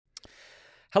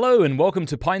Hello and welcome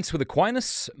to Pints with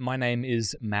Aquinas. My name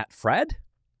is Matt Fradd.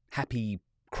 Happy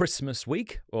Christmas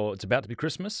week, or it's about to be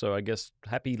Christmas, so I guess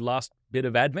happy last bit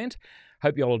of Advent.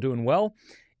 Hope you all are doing well.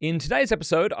 In today's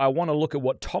episode, I want to look at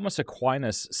what Thomas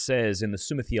Aquinas says in the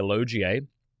Summa Theologiae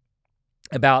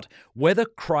about whether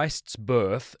Christ's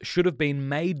birth should have been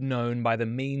made known by the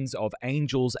means of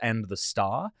angels and the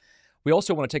star. We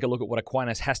also want to take a look at what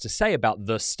Aquinas has to say about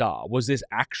the star. Was this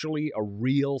actually a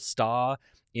real star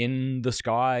in the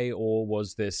sky, or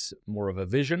was this more of a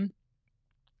vision?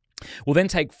 We'll then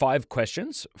take 5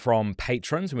 questions from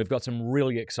patrons, and we've got some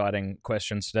really exciting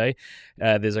questions today.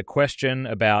 There's a question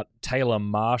about Taylor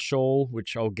Marshall,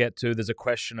 which I'll get to. There's a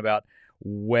question about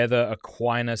whether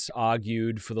Aquinas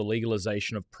argued for the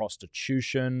legalization of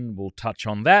prostitution. We'll touch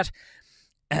on that.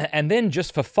 And then,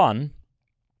 just for fun,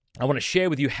 I want to share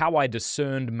with you how I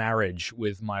discerned marriage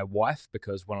with my wife,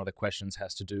 because one of the questions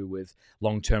has to do with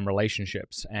long-term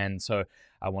relationships. And so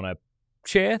I want to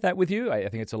share that with you. I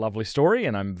think it's a lovely story,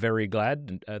 and I'm very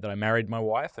glad that I married my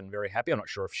wife and very happy. I'm not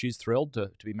sure if she's thrilled to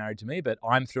be married to me, but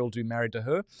I'm thrilled to be married to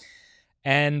her.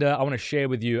 And I want to share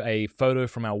with you a photo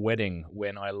from our wedding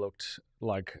when I looked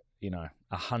like,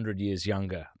 100 years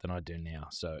younger than I do now.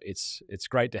 So it's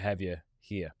great to have you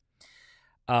here.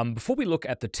 Before we look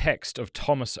at the text of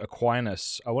Thomas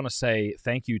Aquinas, I want to say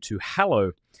thank you to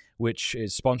Hallow, which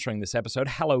is sponsoring this episode.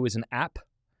 Hallow is an app,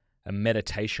 a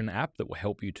meditation app that will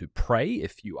help you to pray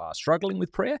if you are struggling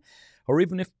with prayer, or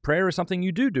even if prayer is something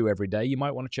you do every day, you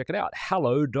might want to check it out.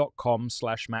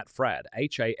 Hallow.com/MattFradd,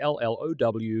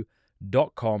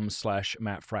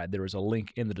 HALLOW.com/MattFradd. There is a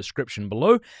link in the description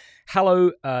below.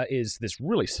 Hallow is this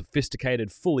really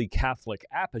sophisticated, fully Catholic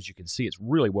app. As you can see, it's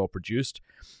really well produced.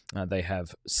 They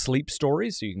have sleep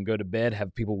stories, so you can go to bed,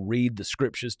 have people read the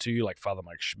scriptures to you, like Father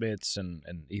Mike Schmitz and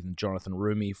even Jonathan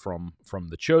Rumi from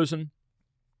The Chosen.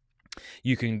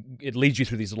 It leads you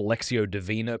through these little Lectio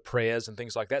Divina prayers and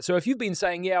things like that. So if you've been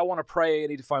saying, I want to pray, I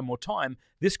need to find more time,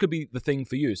 this could be the thing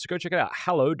for you. So go check it out,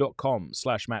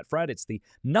 hallow.com/MattFradd. It's the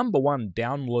 #1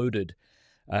 downloaded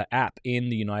app in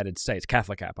the United States,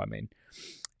 Catholic app, I mean.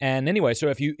 And anyway, so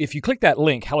if you click that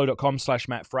link,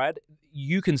 hallow.com/MattFradd,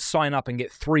 you can sign up and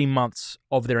get 3 months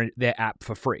of their app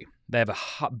for free. They have a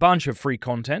bunch of free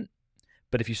content,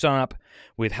 but if you sign up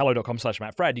with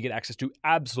hallow.com/MattFradd, you get access to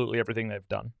absolutely everything they've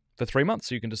done for 3 months,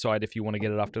 so you can decide if you want to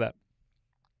get it after that.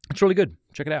 It's really good.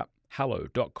 Check it out.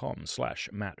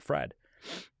 hallow.com/MattFradd.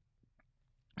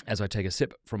 As I take a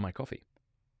sip from my coffee.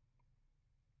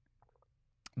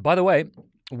 By the way,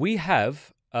 we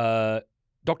have Dr.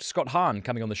 Scott Hahn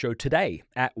coming on the show today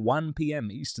at 1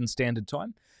 p.m. Eastern Standard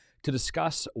Time to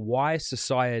discuss why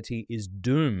society is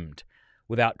doomed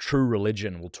without true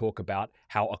religion. We'll talk about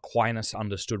how Aquinas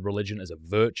understood religion as a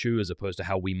virtue as opposed to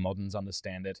how we moderns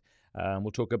understand it.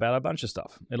 We'll talk about a bunch of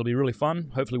stuff. It'll be really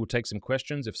fun. Hopefully we'll take some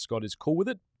questions if Scott is cool with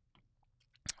it.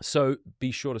 So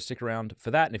be sure to stick around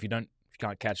for that. And if you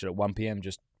can't catch it at 1 p.m.,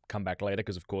 just come back later,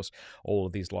 because of course all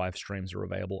of these live streams are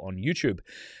available on YouTube.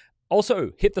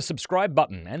 Also, hit the subscribe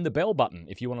button and the bell button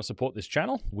if you want to support this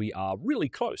channel. We are really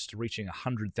close to reaching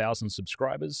 100,000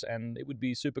 subscribers, and it would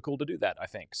be super cool to do that, I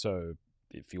think. So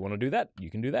if you want to do that, you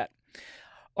can do that.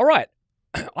 All right.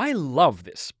 I love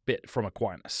this bit from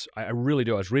Aquinas. I really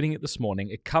do. I was reading it this morning.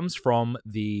 It comes from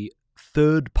the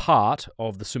third part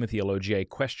of the Summa Theologiae,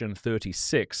 question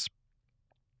 36.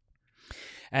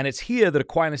 And it's here that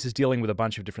Aquinas is dealing with a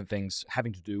bunch of different things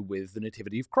having to do with the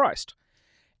Nativity of Christ.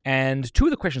 And 2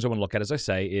 of the questions I want to look at, as I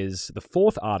say, is the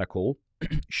 4th article,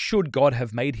 should God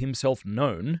have made himself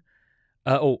known?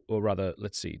 Or rather,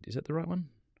 let's see, is that the right one?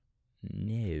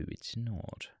 No, it's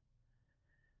not.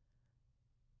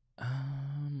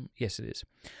 Yes, it is.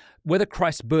 Whether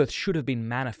Christ's birth should have been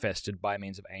manifested by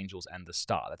means of angels and the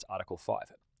star. That's Article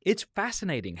 5. It's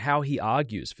fascinating how he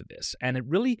argues for this, and it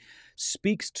really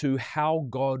speaks to how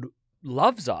God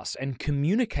loves us and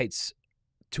communicates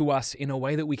to us in a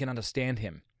way that we can understand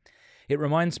him. It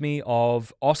reminds me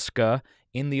of Oscar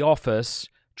in The Office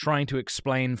trying to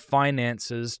explain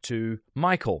finances to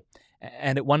Michael.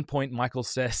 And at one point, Michael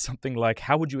says something like,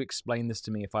 how would you explain this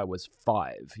to me if I was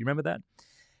 5? You remember that?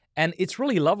 And it's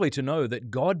really lovely to know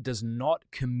that God does not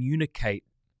communicate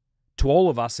to all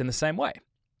of us in the same way.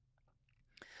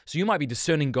 So you might be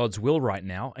discerning God's will right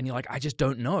now, and you're like, I just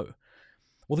don't know.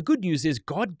 Well, the good news is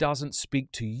God doesn't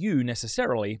speak to you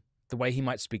necessarily the way he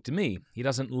might speak to me. He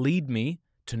doesn't lead me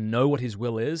to know what his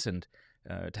will is and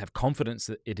to have confidence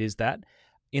that it is that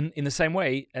in the same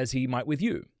way as he might with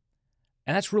you.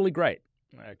 And that's really great.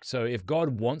 So if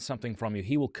God wants something from you,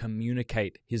 he will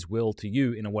communicate his will to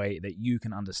you in a way that you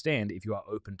can understand if you are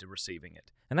open to receiving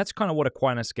it. And that's kind of what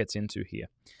Aquinas gets into here.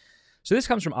 So this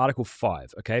comes from Article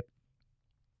 5, okay?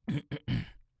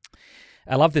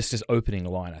 I love this opening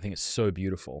line. I think it's so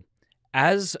beautiful.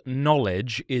 As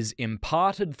knowledge is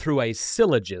imparted through a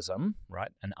syllogism,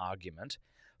 right, an argument,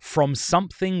 from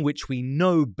something which we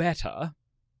know better,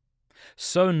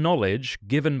 so knowledge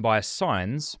given by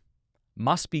signs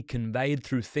must be conveyed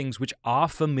through things which are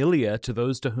familiar to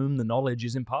those to whom the knowledge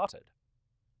is imparted.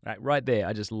 Right there,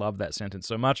 I just love that sentence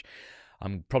so much.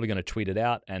 I'm probably going to tweet it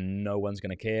out and no one's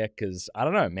going to care because, I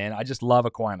don't know, man, I just love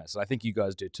Aquinas. I think you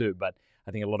guys do too, but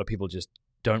I think a lot of people just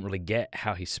don't really get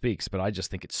how he speaks, but I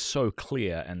just think it's so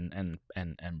clear and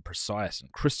precise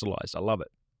and crystallized. I love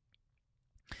it.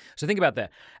 So think about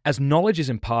that. As knowledge is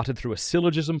imparted through a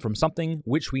syllogism from something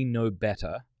which we know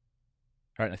better.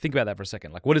 All right, now think about that for a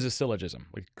second. Like, what is a syllogism?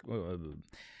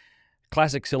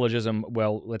 Classic syllogism,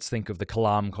 well, let's think of the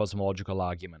Kalam cosmological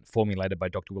argument formulated by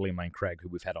Dr. William Lane Craig, who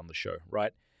we've had on the show,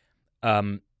 right?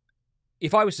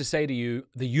 If I was to say to you,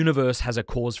 the universe has a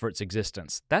cause for its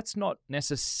existence, that's not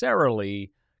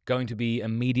necessarily going to be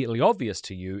immediately obvious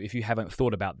to you if you haven't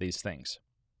thought about these things.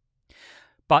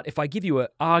 But if I give you an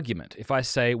argument, if I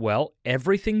say, well,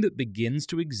 everything that begins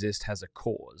to exist has a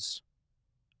cause,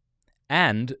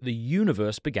 and the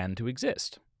universe began to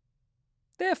exist,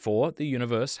 therefore the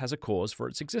universe has a cause for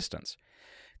its existence.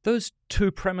 Those two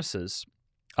premises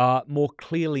are more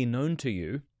clearly known to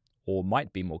you, or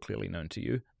might be more clearly known to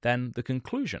you, than the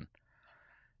conclusion.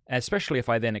 Especially if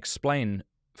I then explain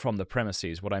from the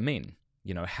premises what I mean.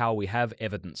 You know, how we have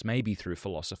evidence, maybe through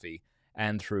philosophy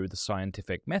and through the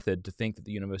scientific method, to think that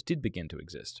the universe did begin to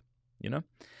exist, you know?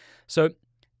 So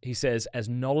he says, as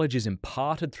knowledge is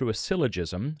imparted through a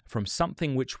syllogism from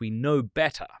something which we know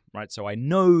better, right? So I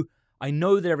know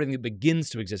that everything that begins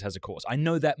to exist has a cause. I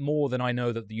know that more than I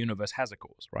know that the universe has a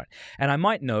cause, right? And I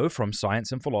might know from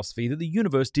science and philosophy that the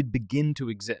universe did begin to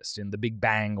exist in the Big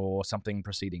Bang or something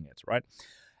preceding it, right?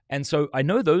 And so I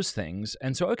know those things,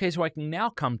 and so, okay, so I can now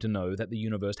come to know that the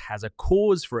universe has a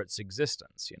cause for its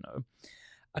existence, you know?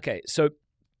 Okay, so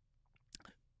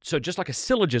just like a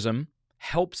syllogism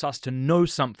helps us to know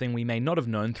something we may not have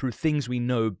known through things we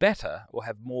know better or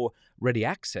have more ready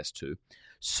access to,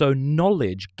 so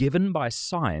knowledge given by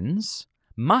signs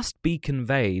must be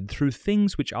conveyed through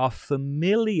things which are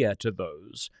familiar to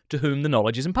those to whom the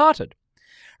knowledge is imparted.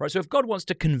 Right, so if God wants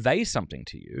to convey something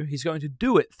to you, he's going to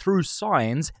do it through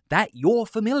signs that you're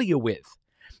familiar with.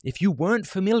 If you weren't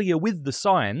familiar with the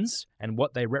signs and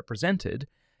what they represented,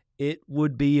 it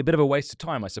would be a bit of a waste of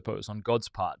time, I suppose, on God's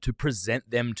part to present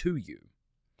them to you.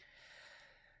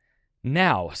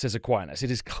 Now, says Aquinas, it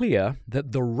is clear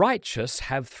that the righteous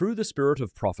have through the spirit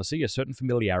of prophecy a certain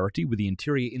familiarity with the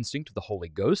interior instinct of the Holy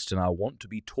Ghost and are wont to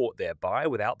be taught thereby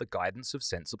without the guidance of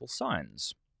sensible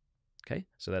signs. Okay,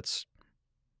 so that's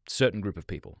certain group of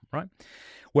people, right?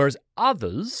 Whereas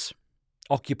others,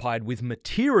 occupied with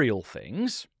material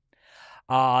things,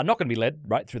 are not going to be led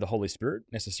right through the Holy Spirit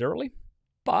necessarily,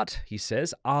 but, he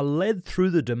says, are led through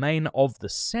the domain of the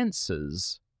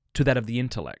senses to that of the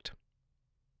intellect.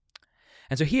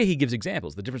 And so here he gives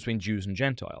examples, the difference between Jews and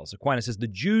Gentiles. Aquinas says, the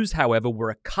Jews, however,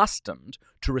 were accustomed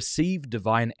to receive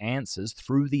divine answers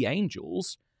through the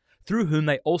angels, through whom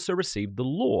they also received the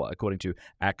law, according to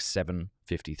Acts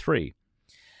 7:53.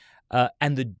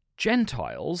 And the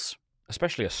Gentiles,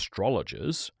 especially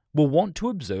astrologers, will want to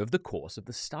observe the course of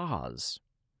the stars.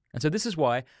 And so this is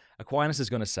why Aquinas is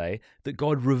going to say that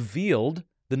God revealed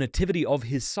the nativity of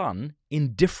his son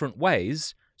in different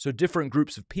ways, so different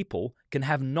groups of people can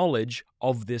have knowledge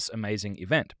of this amazing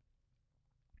event.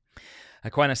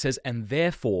 Aquinas says, and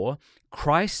therefore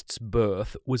Christ's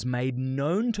birth was made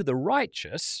known to the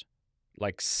righteous,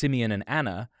 like Simeon and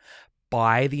Anna,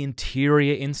 by the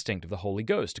interior instinct of the Holy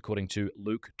Ghost. According to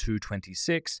Luke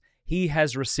 2:26, he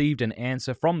has received an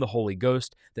answer from the Holy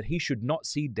Ghost that he should not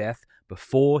see death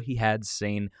before he had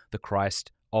seen the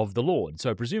Christ of the Lord.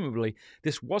 So presumably,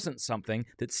 this wasn't something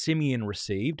that Simeon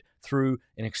received through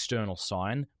an external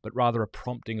sign, but rather a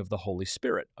prompting of the Holy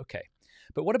Spirit. Okay,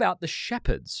 but what about the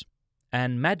shepherds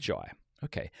and magi?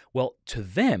 Okay, well, to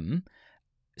them,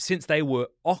 since they were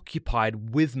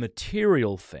occupied with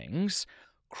material things,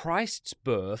 Christ's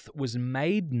birth was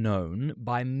made known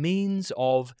by means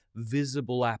of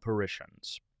visible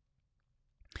apparitions.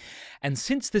 And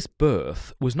since this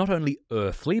birth was not only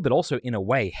earthly, but also in a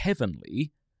way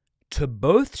heavenly, to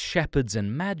both shepherds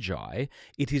and magi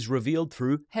it is revealed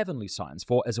through heavenly signs.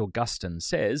 For as Augustine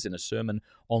says in a sermon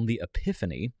on the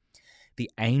Epiphany,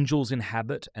 the angels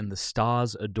inhabit and the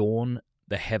stars adorn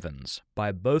the heavens.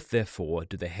 By both, therefore,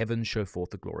 do the heavens show forth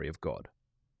the glory of God.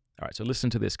 All right, so listen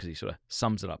to this because he sort of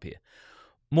sums it up here.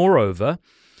 Moreover,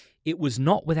 it was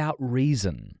not without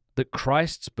reason that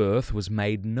Christ's birth was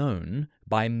made known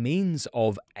by means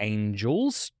of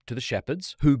angels to the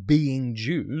shepherds, who, being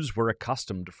Jews, were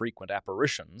accustomed to frequent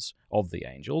apparitions of the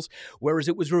angels, whereas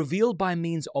it was revealed by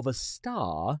means of a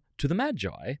star to the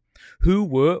Magi, who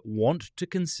were wont to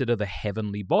consider the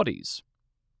heavenly bodies.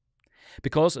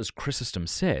 Because, as Chrysostom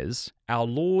says, our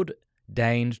Lord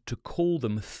deigned to call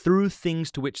them through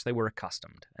things to which they were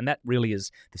accustomed. And that really is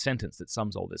the sentence that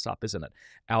sums all this up, isn't it?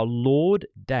 Our Lord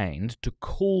deigned to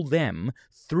call them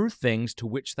through things to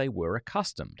which they were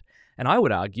accustomed. And I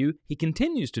would argue he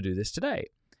continues to do this today.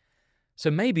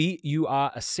 So maybe you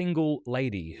are a single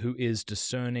lady who is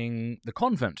discerning the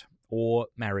convent or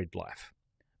married life.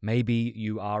 Maybe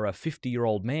you are a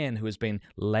 50-year-old man who has been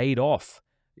laid off,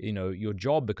 your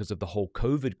job because of the whole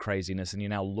COVID craziness, and you're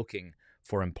now looking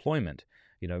for employment.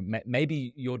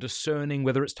 Maybe you're discerning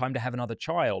whether it's time to have another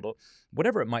child or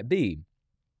whatever it might be.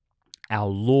 Our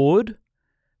Lord,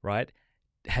 right,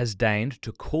 has deigned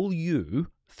to call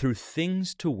you through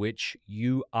things to which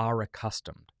you are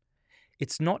accustomed.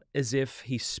 It's not as if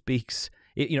he speaks,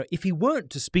 if he weren't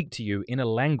to speak to you in a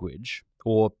language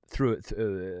or through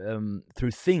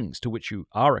things to which you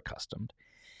are accustomed,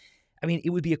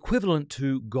 it would be equivalent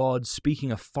to God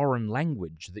speaking a foreign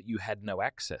language that you had no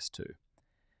access to,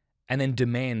 and then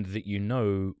demand that you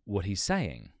know what he's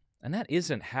saying. And that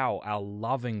isn't how our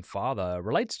loving Father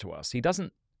relates to us. He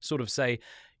doesn't sort of say,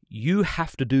 you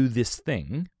have to do this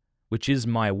thing, which is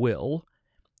my will,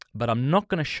 but I'm not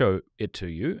going to show it to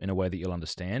you in a way that you'll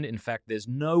understand. In fact, there's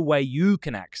no way you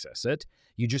can access it.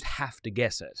 You just have to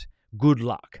guess it. Good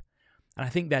luck. And I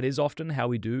think that is often how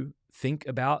we do think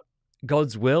about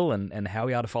God's will and how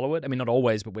we are to follow it. Not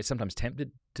always, but we're sometimes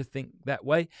tempted to think that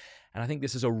way. And I think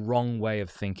this is a wrong way of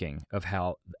thinking of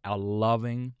how our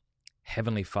loving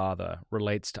Heavenly Father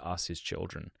relates to us, his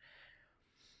children.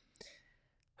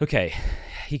 Okay,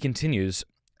 he continues,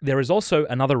 there is also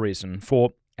another reason, for,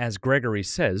 as Gregory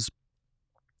says,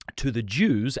 to the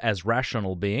Jews as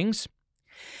rational beings,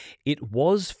 it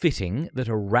was fitting that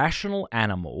a rational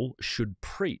animal should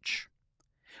preach,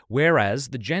 whereas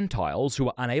the Gentiles, who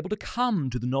were unable to come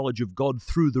to the knowledge of God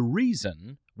through the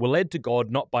reason, were led to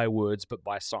God not by words but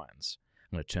by signs.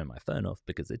 I'm going to turn my phone off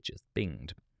because it just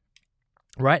binged.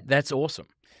 Right? That's awesome.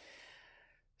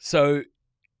 So,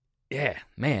 yeah,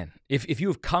 man, if you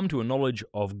have come to a knowledge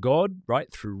of God,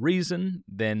 right, through reason,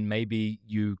 then maybe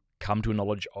you come to a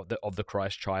knowledge of the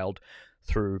Christ child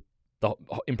through the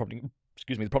prompting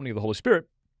of the Holy Spirit.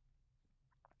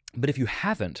 But if you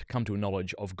haven't come to a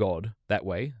knowledge of God that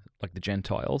way, like the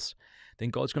Gentiles, then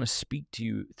God's going to speak to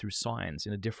you through signs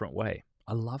in a different way.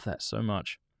 I love that so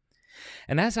much.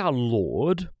 And as our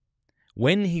Lord,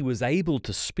 when he was able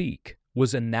to speak,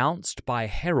 was announced by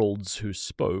heralds who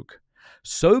spoke,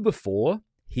 so before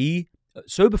he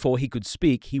could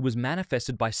speak, he was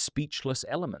manifested by speechless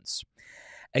elements.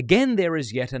 Again, there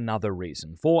is yet another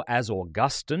reason, for as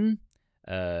Augustine,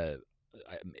 or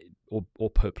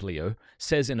Pope Leo,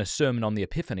 says in a sermon on the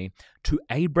Epiphany, to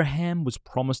Abraham was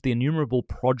promised the innumerable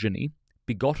progeny,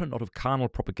 begotten not of carnal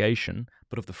propagation,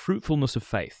 but of the fruitfulness of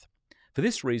faith. For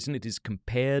this reason it is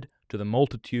compared to the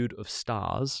multitude of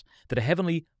stars, that a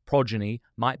heavenly progeny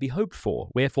might be hoped for,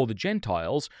 wherefore the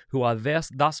Gentiles, who are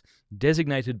thus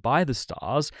designated by the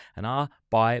stars, and are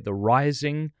by the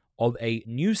rising of a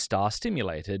new star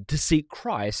stimulated, to seek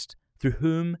Christ, through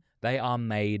whom they are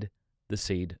made the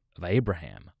seed of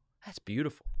Abraham. That's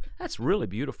beautiful. That's really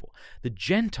beautiful. The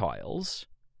Gentiles,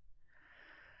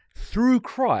 through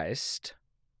Christ,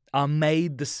 are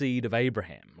made the seed of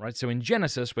Abraham, right? So in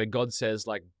Genesis, where God says,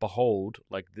 like, behold,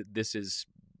 like this is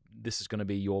going to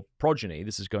be your progeny,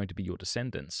 this is going to be your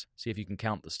descendants. See if you can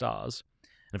count the stars.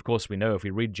 And of course, we know if we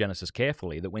read Genesis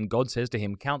carefully that when God says to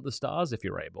him, count the stars if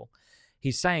you're able,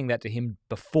 he's saying that to him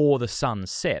before the sun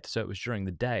set, so it was during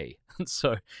the day.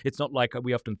 So it's not like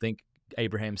we often think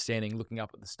Abraham standing looking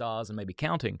up at the stars and maybe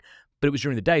counting, but it was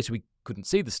during the day, so we couldn't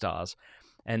see the stars.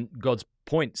 And God's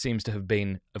point seems to have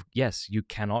been, yes, you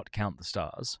cannot count the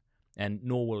stars, and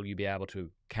nor will you be able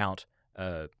to count,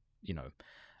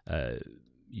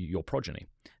 your progeny.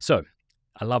 So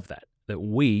I love that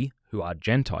we who are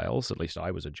Gentiles, at least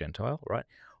I was a Gentile, right?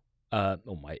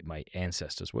 Or my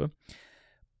ancestors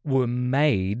were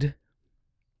made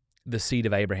the seed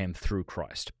of Abraham through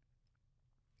Christ.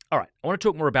 All right, I want to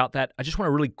talk more about that. I just want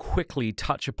to really quickly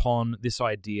touch upon this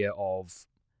idea of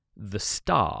the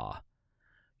star.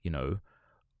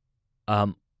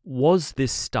 Was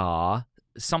this star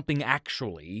something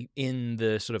actually in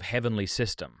the sort of heavenly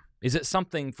system? Is it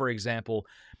something, for example,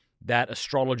 that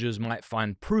astrologers might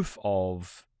find proof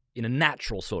of in a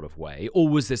natural sort of way, or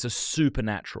was this a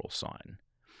supernatural sign?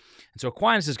 And so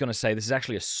Aquinas is going to say this is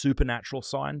actually a supernatural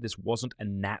sign. This wasn't a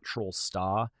natural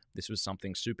star. This was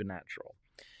something supernatural.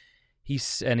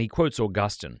 And he quotes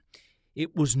Augustine.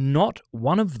 It was not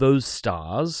one of those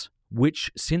stars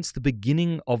which, since the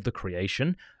beginning of the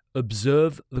creation,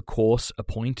 observe the course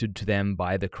appointed to them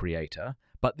by the Creator,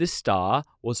 but this star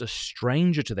was a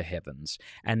stranger to the heavens,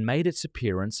 and made its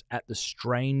appearance at the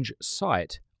strange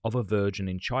sight of a virgin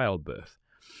in childbirth.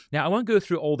 Now, I won't go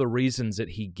through all the reasons that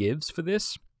he gives for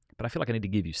this, but I feel like I need to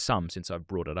give you some since I've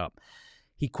brought it up.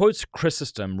 He quotes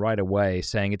Chrysostom right away,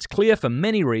 saying, "It's clear for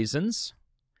many reasons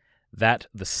that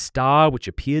the star which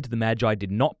appeared to the Magi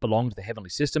did not belong to the heavenly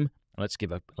system." Let's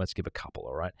give a couple,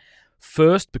 all right?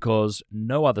 First, because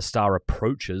no other star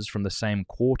approaches from the same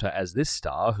quarter as this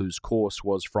star, whose course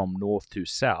was from north to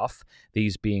south,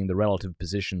 these being the relative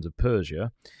positions of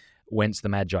Persia, whence the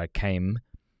Magi came,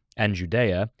 and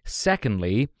Judea.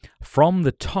 Secondly, from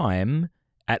the time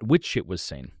at which it was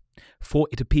seen, for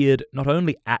it appeared not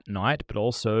only at night, but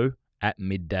also at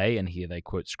midday, and here they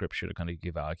quote scripture to kind of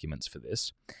give arguments for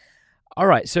this. All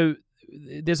right, so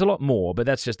there's a lot more, but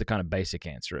that's just the kind of basic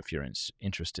answer if you're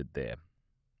interested there.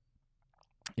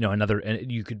 You know,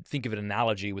 you could think of an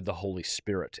analogy with the Holy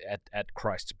Spirit at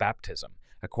Christ's baptism.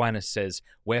 Aquinas says,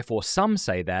 "Wherefore some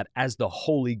say that, as the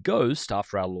Holy Ghost,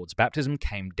 after our Lord's baptism,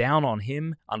 came down on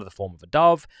him under the form of a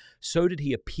dove, so did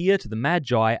he appear to the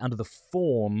Magi under the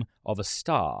form of a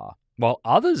star. While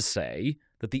others say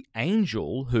that the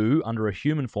angel who, under a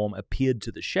human form, appeared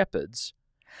to the shepherds,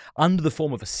 under the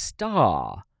form of a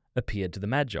star, appeared to the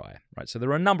Magi." Right? So there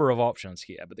are a number of options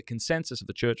here, but the consensus of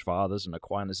the Church Fathers, and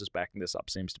Aquinas is backing this up,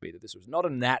 seems to be that this was not a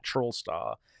natural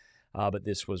star, but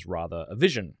this was rather a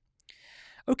vision.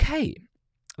 Okay,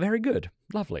 very good.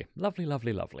 Lovely, lovely,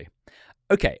 lovely, lovely.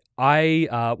 Okay,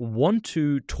 I want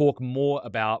to talk more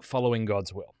about following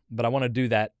God's will, but I want to do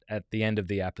that at the end of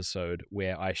the episode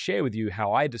where I share with you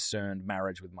how I discerned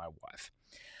marriage with my wife.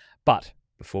 But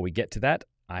before we get to that,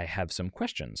 I have some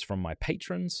questions from my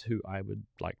patrons who I would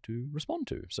like to respond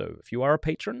to. So if you are a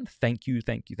patron, thank you,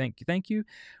 thank you, thank you, thank you.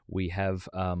 We have,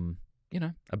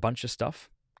 a bunch of stuff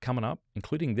coming up,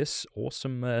 including this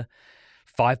awesome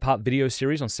 5-part video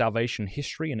series on salvation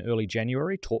history in early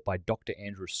January, taught by Dr.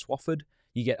 Andrew Swafford.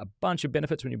 You get a bunch of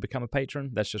benefits when you become a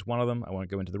patron. That's just one of them. I won't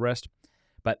go into the rest.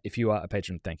 But if you are a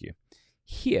patron, thank you.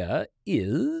 Here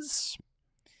is...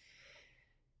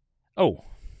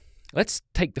 let's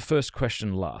take the first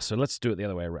question last. So let's do it the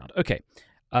other way around. Okay.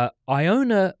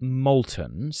 Iona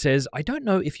Moulton says, "I don't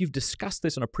know if you've discussed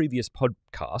this on a previous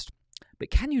podcast, but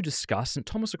can you discuss St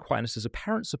Thomas Aquinas'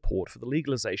 apparent support for the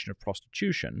legalization of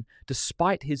prostitution,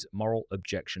 despite his moral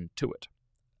objection to it?"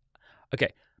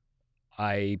 Okay,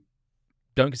 I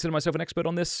don't consider myself an expert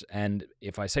on this, and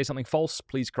if I say something false,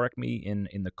 please correct me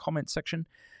in the comments section.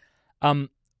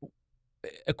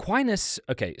 Aquinas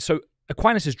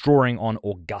is drawing on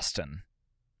Augustine,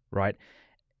 right,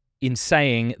 in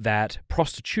saying that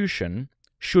prostitution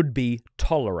should be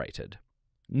tolerated.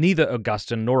 Neither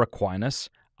Augustine nor Aquinas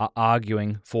are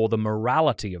arguing for the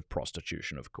morality of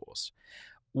prostitution, of course.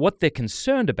 What they're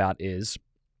concerned about is,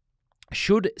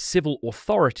 should civil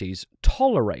authorities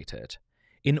tolerate it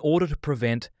in order to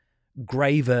prevent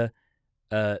graver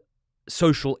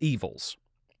social evils?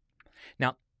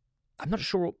 Now, I'm not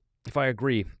sure if I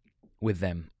agree with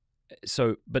them.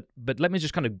 So, but let me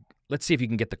just let's see if you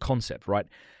can get the concept, right?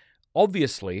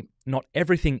 Obviously, not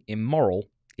everything immoral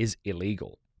is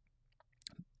illegal.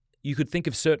 You could think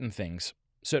of certain things,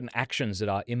 certain actions that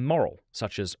are immoral,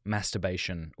 such as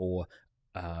masturbation or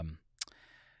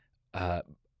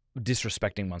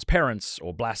disrespecting one's parents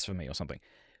or blasphemy or something.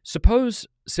 Suppose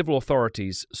civil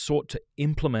authorities sought to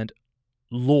implement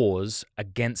laws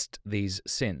against these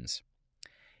sins.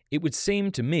 It would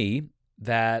seem to me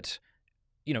that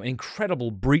an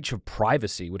incredible breach of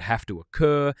privacy would have to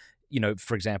occur,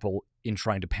 for example, in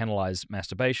trying to penalize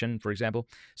masturbation, for example.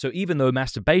 So even though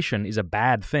masturbation is a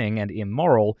bad thing and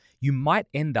immoral, you might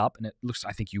end up, and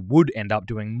I think you would end up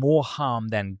doing more harm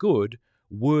than good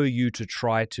were you to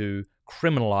try to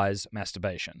criminalize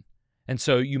masturbation. And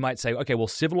so you might say, okay, well,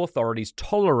 civil authorities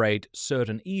tolerate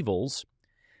certain evils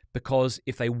because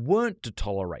if they weren't to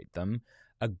tolerate them,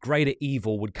 a greater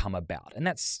evil would come about. And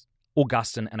that's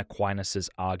Augustine and Aquinas'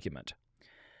 argument.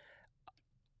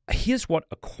 Here's what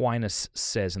Aquinas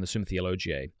says in the Summa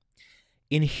Theologiae.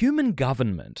 "In human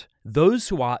government, those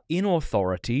who are in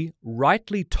authority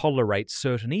rightly tolerate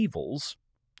certain evils,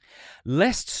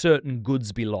 lest certain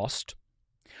goods be lost,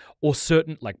 or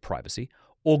certain, like privacy,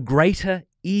 or greater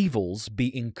evils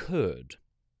be incurred.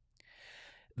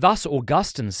 Thus,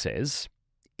 Augustine says,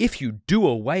 if you do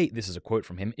away, this is a quote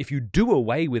from him, if you do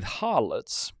away with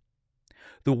harlots,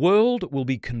 The world will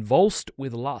be convulsed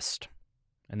with lust.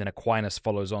 And then Aquinas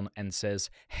follows on and says,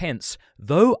 hence,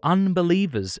 though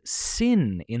unbelievers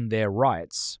sin in their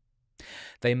rites,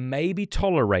 they may be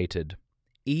tolerated,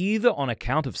 either on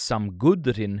account of some good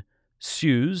that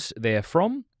ensues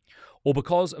therefrom, or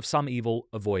because of some evil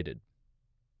avoided.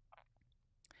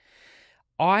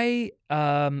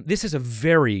 This is a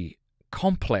very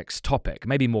complex topic,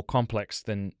 maybe more complex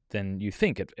than you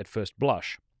think at first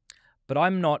blush. But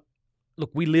I'm not...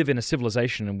 Look, we live in a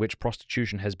civilization in which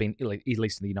prostitution has been, at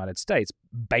least in the United States,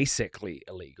 basically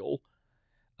illegal.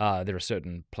 There are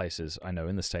certain places, I know,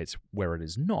 in the States where it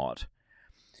is not.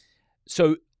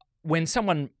 So when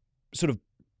someone sort of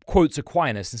quotes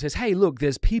Aquinas and says, hey, look,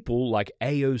 there's people like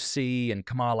AOC and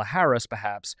Kamala Harris,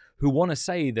 perhaps, who want to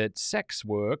say that sex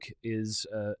work is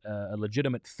a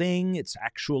legitimate thing, it's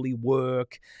actually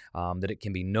work, that it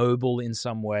can be noble in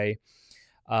some way.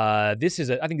 I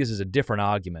think this is a different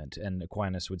argument, and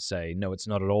Aquinas would say, no, it's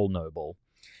not at all noble.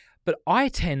 But I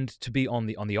tend to be on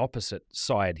the opposite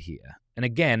side here. And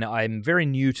again, I'm very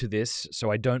new to this,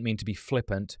 so I don't mean to be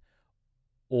flippant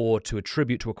or to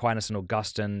attribute to Aquinas and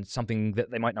Augustine something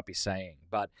that they might not be saying.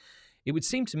 But it would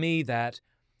seem to me that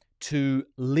to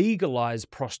legalize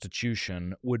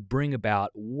prostitution would bring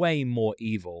about way more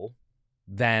evil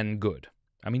than good.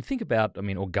 I mean, think about,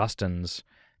 Augustine's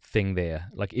thing there.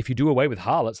 Like, if you do away with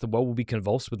harlots, the world will be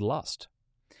convulsed with lust.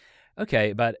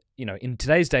 Okay, but, in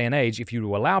today's day and age, if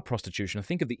you allow prostitution,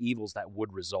 think of the evils that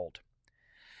would result.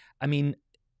 I mean,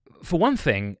 for one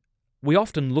thing, we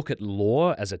often look at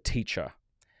law as a teacher.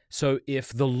 So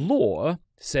if the law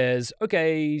says,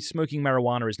 okay, smoking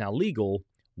marijuana is now legal,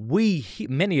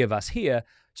 many of us here,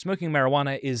 smoking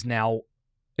marijuana is now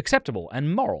acceptable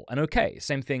and moral and okay.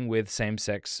 Same thing with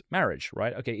same-sex marriage,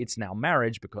 right? Okay, it's now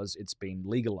marriage because it's been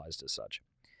legalized as such.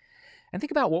 And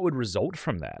think about what would result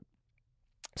from that.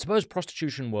 Suppose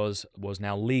prostitution was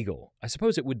now legal. I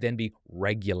suppose it would then be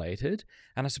regulated,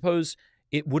 and I suppose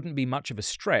it wouldn't be much of a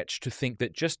stretch to think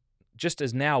that just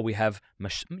as now we have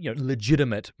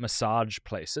legitimate massage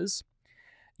places,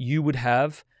 you would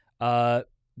have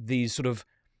these sort of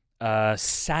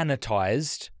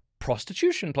sanitized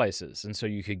prostitution places. And so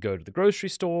you could go to the grocery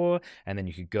store, and then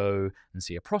you could go and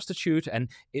see a prostitute, and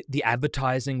the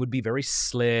advertising would be very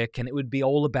slick, and it would be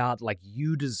all about, like,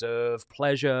 you deserve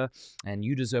pleasure, and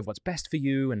you deserve what's best for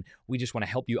you, and we just want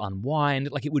to help you unwind.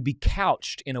 Like, it would be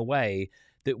couched in a way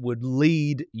that would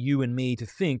lead you and me to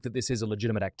think that this is a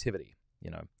legitimate activity,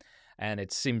 And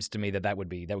it seems to me that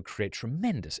would create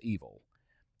tremendous evil.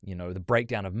 The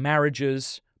breakdown of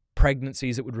marriages,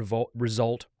 pregnancies that would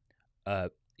result,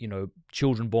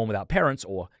 children born without parents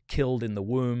or killed in the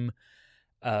womb,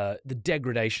 the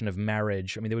degradation of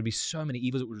marriage. I mean, there would be so many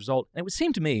evils that would result. And it would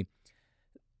seem to me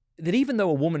that even though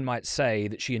a woman might say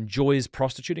that she enjoys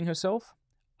prostituting herself,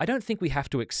 I don't think we have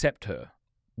to accept her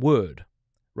word.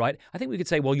 Right? I think we could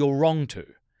say, well, you're wrong to.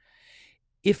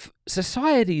 If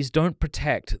societies don't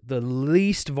protect the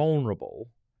least vulnerable,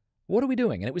 what are we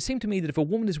doing? And it would seem to me that if a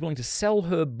woman is willing to sell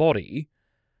her body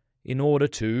in order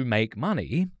to make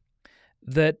money,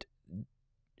 that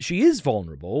she is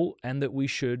vulnerable and that we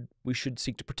should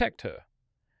seek to protect her.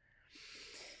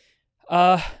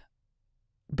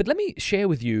 But let me share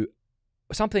with you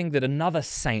something that another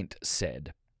saint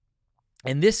said.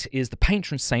 And this is the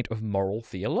patron saint of moral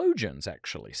theologians,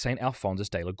 actually, St Alphonsus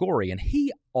de Liguori, and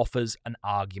he offers an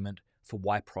argument for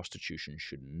why prostitution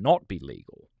should not be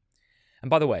legal. And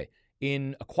by the way,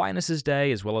 in Aquinas'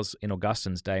 day, as well as in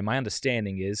Augustine's day, my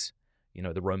understanding is,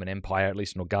 the Roman Empire, at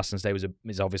least in Augustine's day,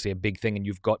 is obviously a big thing, and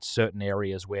you've got certain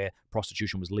areas where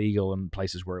prostitution was legal and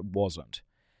places where it wasn't.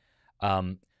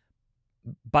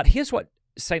 But here's what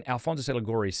St Alphonsus de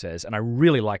Liguori says, and I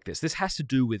really like this. This has to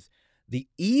do with the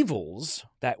evils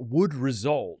that would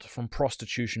result from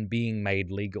prostitution being made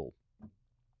legal.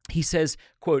 He says,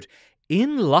 quote,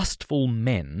 "In lustful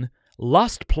men,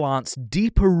 lust plants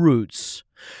deeper roots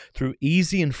through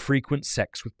easy and frequent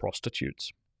sex with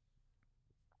prostitutes.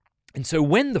 And so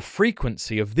when the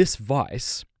frequency of this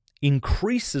vice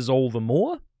increases all the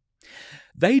more,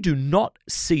 they do not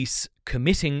cease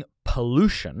committing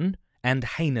pollution and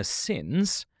heinous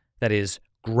sins, that is,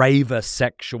 graver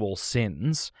sexual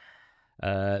sins,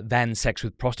 than sex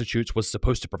with prostitutes was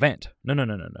supposed to prevent. No,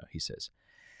 he says.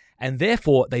 And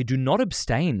therefore, they do not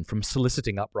abstain from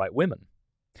soliciting upright women.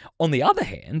 On the other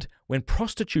hand, when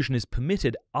prostitution is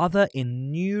permitted, other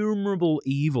innumerable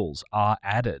evils are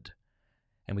added.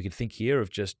 And we could think here of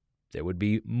just, there would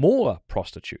be more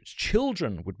prostitutes.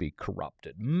 Children would be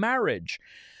corrupted. Marriage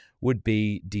would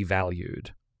be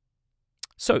devalued.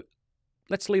 So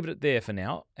let's leave it there for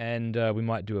now, and we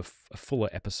might do a fuller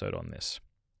episode on this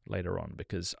later on,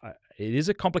 because It is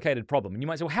a complicated problem. And you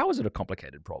might say, well, how is it a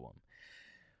complicated problem?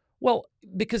 Well,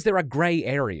 because there are gray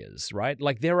areas, right?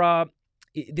 Like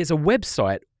there's a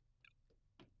website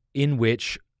in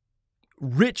which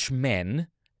rich men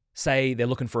say they're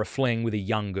looking for a fling with a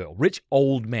young girl. Rich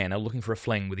old men are looking for a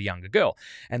fling with a younger girl.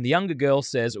 And the younger girl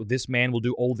says, oh, this man will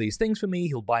do all these things for me.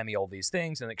 He'll buy me all these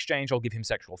things. In exchange, I'll give him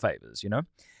sexual favors,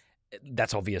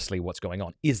 That's obviously what's going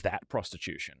on. Is that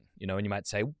prostitution? And you might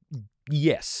say,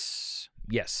 yes.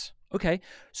 Okay,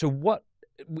 so what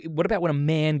about when a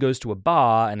man goes to a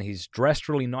bar and he's dressed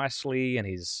really nicely and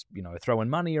he's, throwing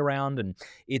money around, and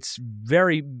it's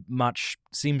very much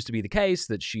seems to be the case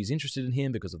that she's interested in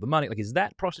him because of the money? Like, is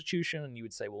that prostitution? And you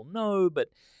would say, well, no. But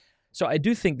so I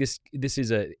do think this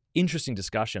is an interesting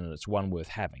discussion, and it's one worth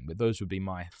having. But those would be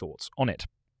my thoughts on it.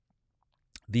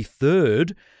 The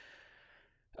third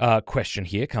question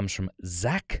here comes from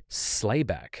Zach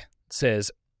Slayback. It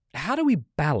says, how do we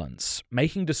balance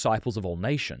making disciples of all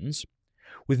nations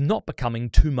with not becoming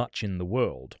too much in the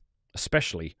world,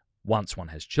 especially once one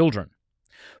has children?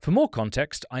 For more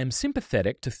context, I am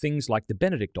sympathetic to things like the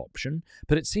Benedict option,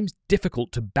 but it seems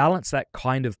difficult to balance that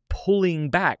kind of pulling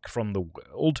back from the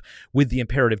world with the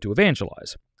imperative to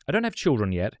evangelize. I don't have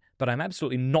children yet, but I'm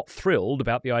absolutely not thrilled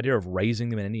about the idea of raising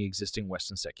them in any existing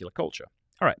Western secular culture.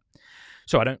 All right,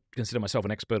 so I don't consider myself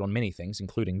an expert on many things,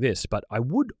 including this, but I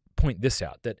would point this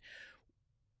out, that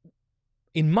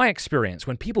in my experience,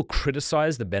 when people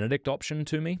criticize the Benedict option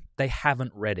to me, they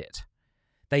haven't read it.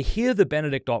 They hear the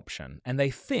Benedict option and they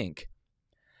think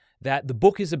that the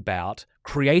book is about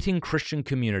creating Christian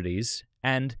communities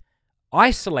and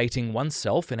isolating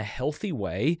oneself in a healthy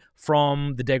way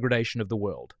from the degradation of the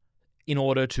world in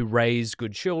order to raise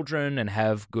good children and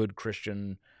have good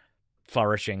Christian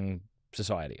flourishing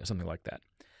society or something like that.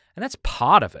 And that's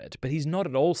part of it, but he's not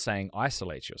at all saying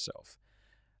isolate yourself.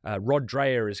 Rod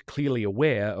Dreher is clearly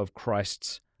aware of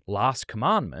Christ's last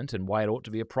commandment and why it ought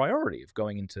to be a priority of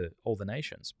going into all the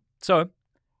nations. So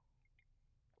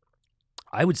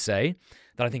I would say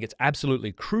that I think it's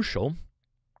absolutely crucial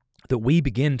that we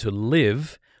begin to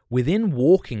live within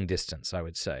walking distance, I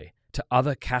would say, to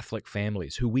other Catholic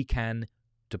families who we can,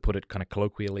 to put it kind of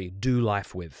colloquially, do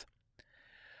life with.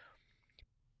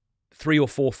 3 or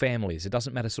 4 families, it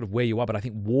doesn't matter sort of where you are, but I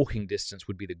think walking distance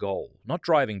would be the goal. Not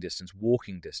driving distance,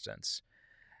 walking distance.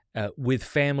 With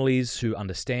families who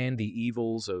understand the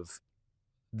evils of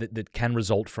that can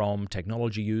result from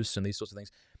technology use and these sorts of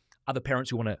things. Other parents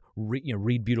who want to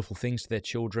read beautiful things to their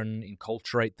children,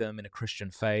 enculturate them in a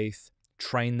Christian faith,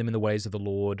 train them in the ways of the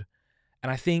Lord.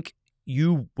 And I think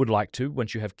you would like to,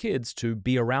 once you have kids, to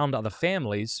be around other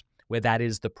families where that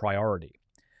is the priority.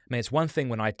 I mean, it's one thing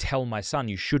when I tell my son,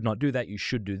 you should not do that, you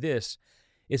should do this.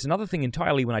 It's another thing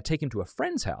entirely when I take him to a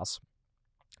friend's house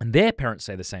and their parents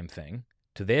say the same thing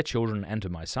to their children and to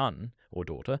my son or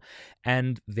daughter,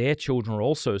 and their children are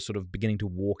also sort of beginning to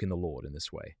walk in the Lord in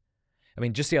this way. I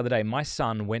mean, just the other day, my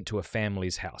son went to a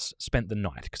family's house, spent the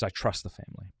night, because I trust the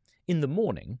family. In the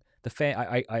morning,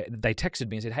 they texted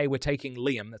me and said, hey, we're taking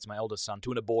Liam, that's my eldest son,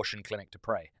 to an abortion clinic to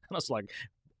pray. And I was like,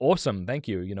 awesome, thank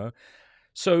you,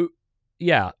 So,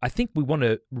 yeah, I think we want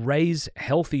to raise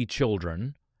healthy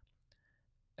children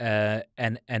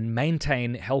and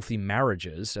maintain healthy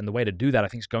marriages. And the way to do that, I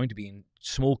think, is going to be in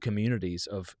small communities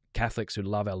of Catholics who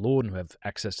love our Lord and who have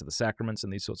access to the sacraments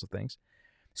and these sorts of things,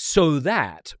 so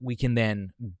that we can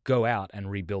then go out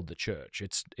and rebuild the church.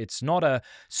 It's not a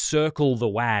circle the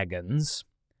wagons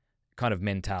kind of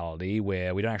mentality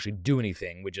where we don't actually do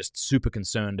anything. We're just super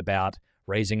concerned about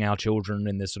raising our children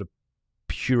in this sort of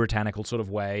puritanical sort of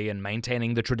way and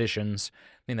maintaining the traditions.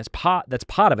 I mean, that's part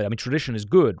of it. I mean, tradition is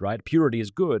good, right? Purity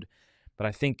is good. But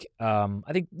I think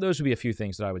those would be a few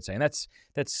things that I would say, and that's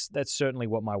certainly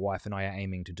what my wife and I are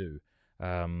aiming to do.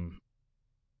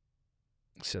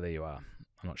 So there you are.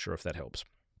 I'm not sure if that helps.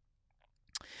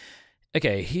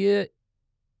 Okay, here's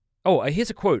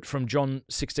a quote from John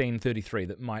 16:33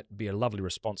 that might be a lovely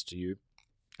response to you.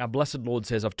 Our blessed Lord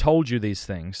says, I've told you these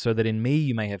things so that in me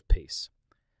you may have peace.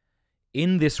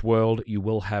 In this world you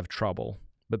will have trouble,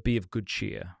 but be of good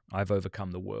cheer. I've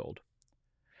overcome the world.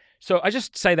 So I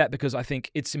just say that because I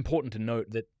think it's important to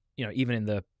note that, even in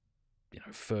the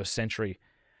first century,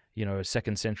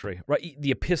 second century, right,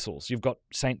 the epistles, you've got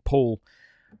St. Paul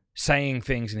saying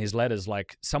things in his letters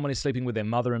like, someone is sleeping with their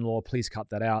mother-in-law, please cut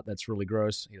that out, that's really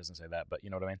gross. He doesn't say that, but you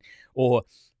know what I mean. Or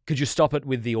could you stop it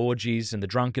with the orgies and the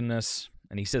drunkenness?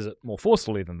 And he says it more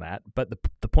forcefully than that. But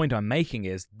the point I'm making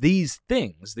is these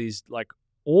things, these like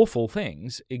awful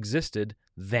things existed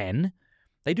then.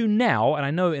 They do now, and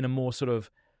I know in a more sort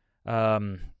of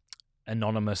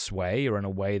anonymous way or in a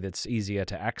way that's easier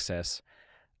to access.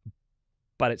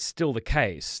 But it's still the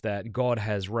case that God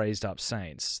has raised up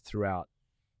saints throughout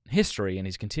history, and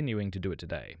he's continuing to do it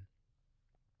today.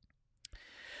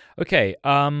 Okay,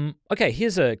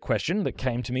 here's a question that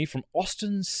came to me from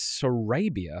Austin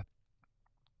Sarabia.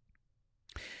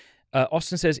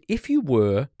 Austin says, if you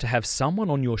were to have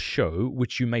someone on your show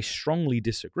which you may strongly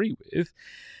disagree with,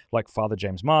 like Father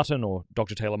James Martin or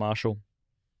Dr. Taylor Marshall,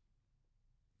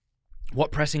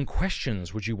 what pressing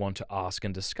questions would you want to ask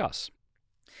and discuss?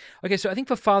 Okay, so I think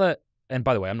for Father, and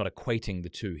by the way, I'm not equating the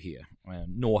two here,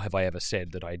 nor have I ever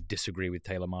said that I disagree with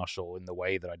Taylor Marshall in the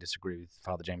way that I disagree with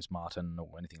Father James Martin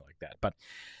or anything like that. But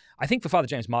I think for Father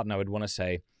James Martin, I would want to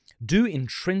say, do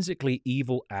intrinsically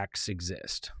evil acts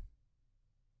exist,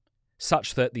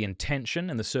 such that the intention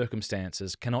and the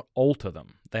circumstances cannot alter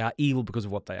them? They are evil because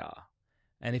of what they are.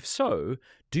 And if so,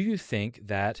 do you think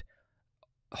that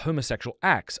homosexual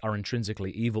acts are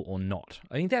intrinsically evil or not?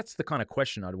 I think that's the kind of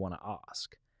question I'd want to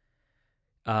ask.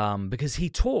 Because he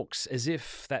talks as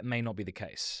if that may not be the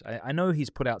case. I know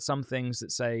he's put out some things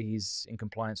that say he's in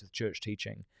compliance with church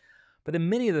teaching, but then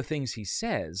many of the things he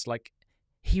says, like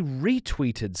he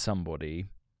retweeted somebody.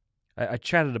 I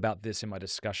chatted about this in my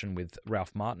discussion with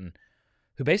Ralph Martin,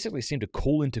 who basically seemed to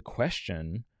call into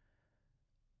question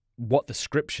what the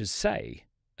scriptures say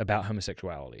about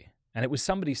homosexuality. And it was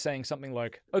somebody saying something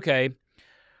like, okay,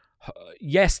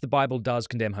 yes, the Bible does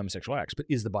condemn homosexual acts, but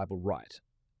is the Bible right?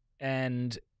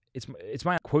 And it's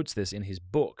my quotes this in his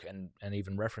book and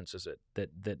even references it that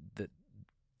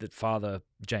Father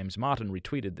James Martin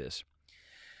retweeted this.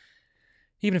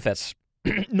 Even if that's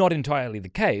not entirely the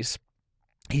case,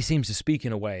 he seems to speak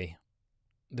in a way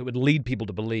that would lead people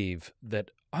to believe that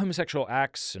homosexual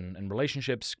acts and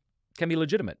relationships can be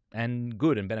legitimate and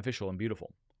good and beneficial and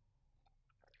beautiful,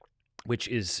 which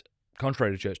is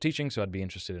contrary to church teaching, so I'd be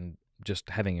interested in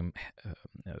just having him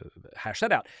hash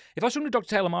that out. If I was talking to Dr.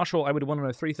 Taylor Marshall, I would want to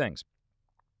know three things.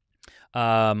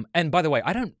 And by the way,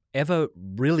 I don't ever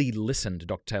really listen to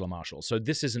Dr. Taylor Marshall, so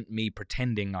this isn't me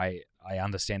pretending I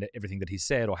understand everything that he's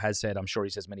said or has said. I'm sure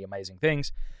he says many amazing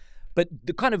things. But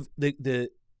the kind of the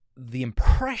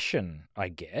impression I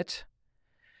get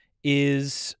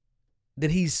is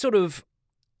that he's sort of,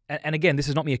 and again, this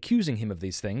is not me accusing him of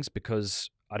these things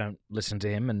because I don't listen to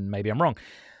him and maybe I'm wrong.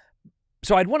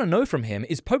 So I'd want to know from him,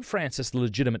 is Pope Francis the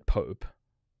legitimate pope?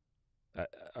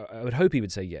 I would hope he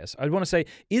would say yes. I'd want to say,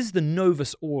 is the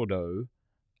Novus Ordo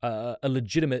a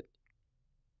legitimate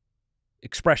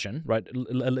expression, right? A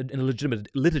legitimate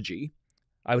liturgy?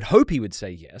 I would hope he would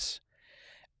say yes.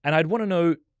 And I'd want to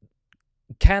know,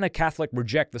 can a Catholic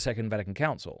reject the Second Vatican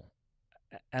Council?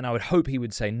 And I would hope he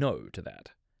would say no to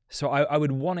that. So I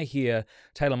would want to hear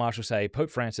Taylor Marshall say, Pope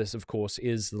Francis, of course,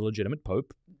 is the legitimate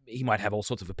pope. He might have all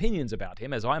sorts of opinions about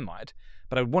him, as I might,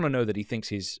 but I would want to know that he thinks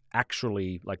he's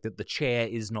actually, like, that the chair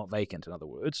is not vacant, in other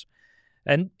words.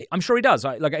 And I'm sure he does.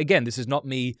 Again, this is not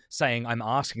me saying I'm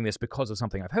asking this because of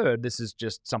something I've heard. This is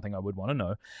just something I would want to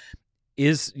know.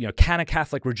 Can a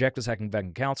Catholic reject the Second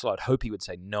Vatican Council? I'd hope he would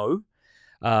say no.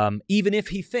 Even if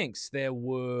he thinks there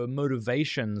were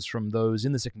motivations from those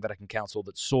in the Second Vatican Council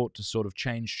that sought to sort of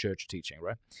change church teaching,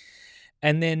 right?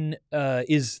 And then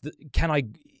is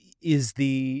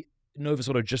the Novus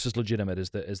Ordo just as legitimate as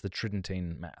the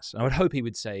Tridentine Mass? And I would hope he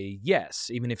would say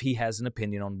yes, even if he has an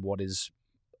opinion on what is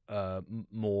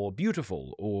more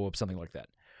beautiful or something like that.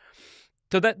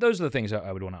 So those are the things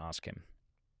I would want to ask him.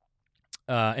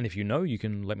 And if you know, you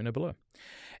can let me know below.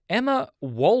 Emma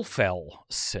Wolfell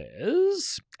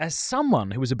says, as someone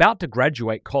who is about to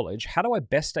graduate college, how do I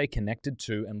best stay connected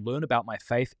to and learn about my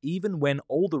faith even when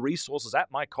all the resources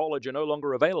at my college are no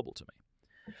longer available to me?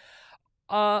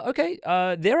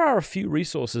 There are a few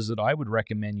resources that I would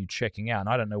recommend you checking out. And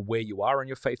I don't know where you are on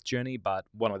your faith journey, but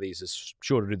one of these is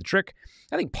sure to do the trick.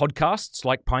 I think podcasts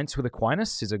like Pints with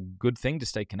Aquinas is a good thing to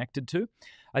stay connected to.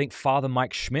 I think Father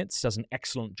Mike Schmitz does an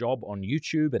excellent job on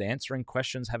YouTube at answering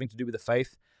questions having to do with the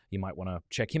faith. You might want to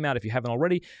check him out if you haven't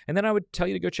already. And then I would tell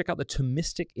you to go check out the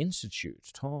Thomistic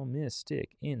Institute.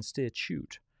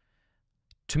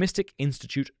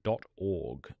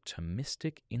 ThomisticInstitute.org.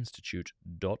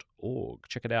 ThomisticInstitute.org.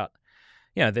 Check it out.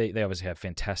 Yeah, they obviously have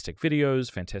fantastic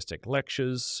videos, fantastic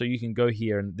lectures. So you can go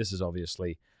here, and this is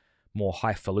obviously more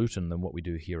highfalutin than what we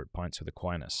do here at Pints with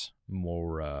Aquinas.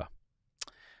 More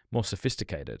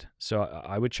sophisticated. So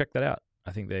I would check that out.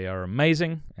 I think they are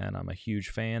amazing, and I'm a huge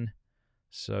fan.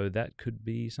 So that could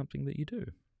be something that you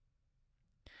do.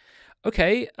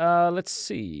 Okay, let's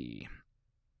see.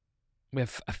 We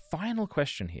have a final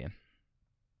question here.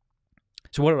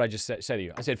 So what did I just say to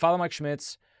you? I said Father Mike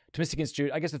Schmitz, Thomistic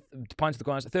Institute. I guess the Pints with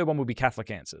Aquinas. The third one would be Catholic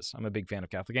Answers. I'm a big fan of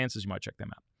Catholic Answers. You might check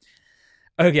them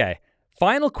out. Okay,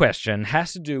 Final question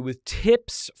has to do with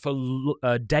tips for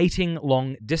dating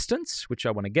long distance, which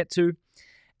I want to get to.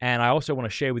 And I also want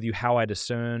to share with you how I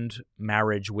discerned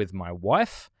marriage with my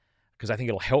wife, because I think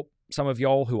it'll help some of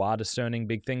y'all who are discerning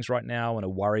big things right now and are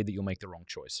worried that you'll make the wrong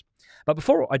choice. But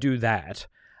before I do that,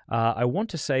 I want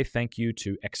to say thank you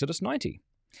to Exodus 90.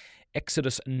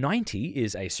 Exodus 90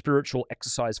 is a spiritual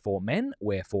exercise for men,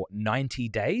 where for 90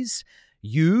 days,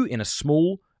 you, in a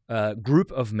small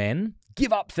group of men,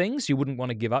 give up things you wouldn't want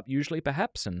to give up usually,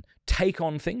 perhaps, and take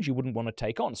on things you wouldn't want to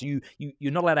take on. So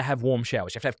you're not allowed to have warm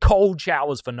showers. You have to have cold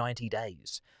showers for 90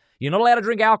 days. You're not allowed to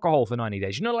drink alcohol for 90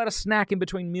 days. You're not allowed to snack in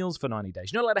between meals for 90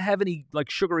 days. You're not allowed to have any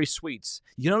sugary sweets.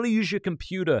 You can only use your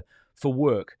computer for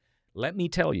work. Let me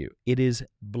tell you, it is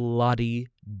bloody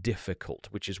difficult,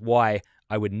 which is why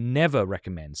I would never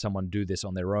recommend someone do this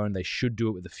on their own. They should do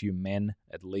it with a few men,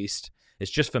 at least.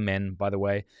 It's just for men, by the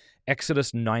way.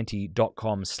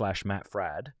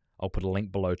 Exodus90.com/MattFrad. I'll put a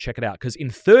link below. Check it out. Because in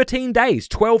 13 days,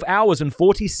 12 hours and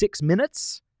 46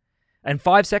 minutes, and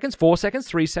 5 seconds, 4 seconds,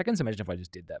 3 seconds. Imagine if I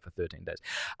just did that for 13 days.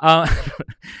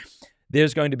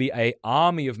 There's going to be an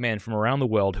army of men from around the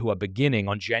world who are beginning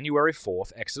on January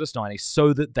 4th, Exodus 90,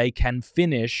 so that they can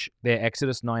finish their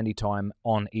Exodus 90 time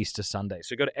on Easter Sunday.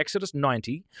 So go to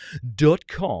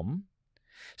exodus90.com/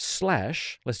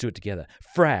 let's do it together,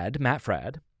 Matt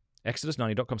Frad,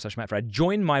 exodus90.com/MattFrad.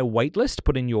 Join my waitlist,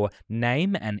 put in your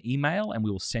name and email, and we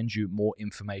will send you more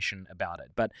information about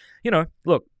it. But,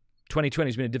 look, 2020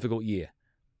 has been a difficult year,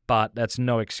 but that's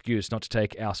no excuse not to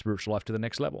take our spiritual life to the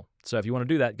next level. So if you want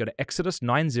to do that, go to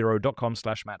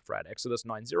exodus90.com/MattFrad,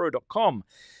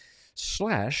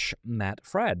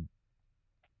 exodus90.com/MattFrad.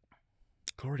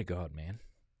 Glory to God, man.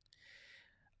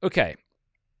 Okay,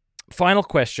 final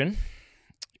question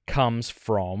comes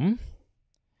from,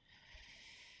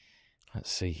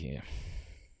 let's see here.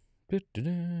 Where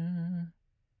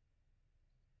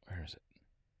is it?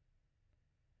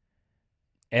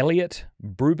 Elliot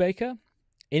Brubaker.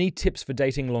 Any tips for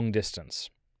dating long distance?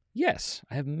 Yes,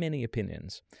 I have many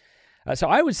opinions. So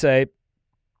I would say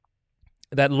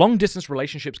that long distance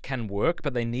relationships can work,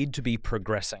 but they need to be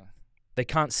progressing. They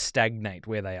can't stagnate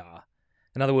where they are.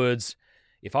 In other words,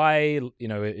 if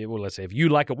let's say if you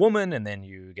like a woman and then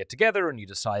you get together and you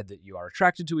decide that you are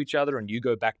attracted to each other and you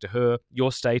go back to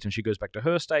your state and she goes back to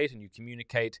her state and you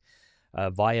communicate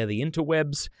via the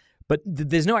interwebs, but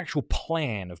there's no actual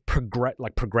plan of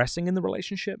progressing in the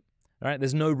relationship. All right,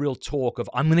 there's no real talk of,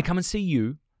 I'm going to come and see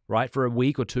you, right, for a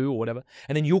week or two or whatever,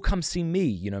 and then you'll come see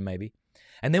me, maybe.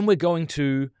 And then we're going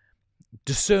to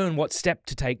discern what step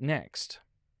to take next.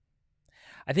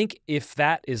 I think if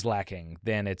that is lacking,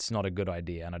 then it's not a good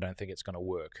idea, and I don't think it's going to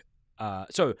work.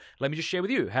 So let me just share with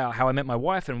you how I met my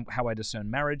wife and how I discern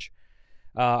marriage.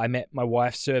 I met my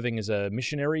wife serving as a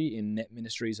missionary in Net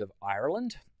Ministries of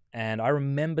Ireland, and I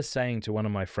remember saying to one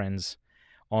of my friends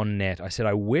on net, I said,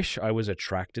 I wish I was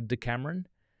attracted to Cameron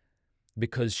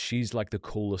because she's like the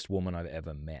coolest woman I've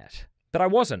ever met. But I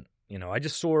wasn't, I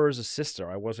just saw her as a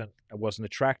sister. I wasn't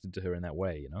attracted to her in that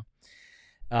way,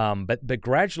 But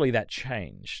gradually that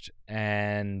changed,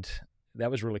 and that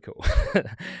was really cool.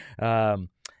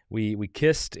 We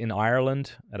kissed in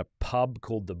Ireland at a pub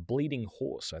called the Bleeding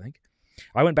Horse, I think.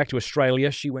 I went back to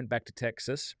Australia. She went back to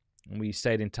Texas, and we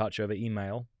stayed in touch over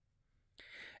email.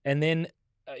 And then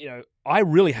I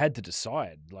really had to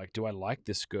decide, do I like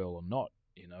this girl or not,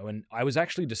 and I was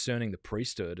actually discerning the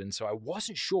priesthood, and so I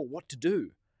wasn't sure what to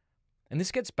do. And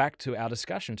this gets back to our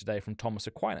discussion today from Thomas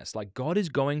Aquinas. God is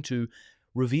going to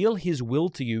reveal his will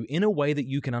to you in a way that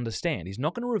you can understand. He's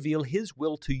not going to reveal his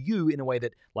will to you in a way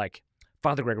that,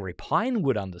 Father Gregory Pine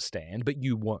would understand, but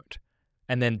you won't.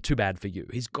 And then too bad for you.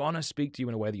 He's going to speak to you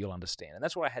in a way that you'll understand. And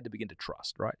that's what I had to begin to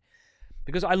trust, right?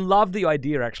 Because I love the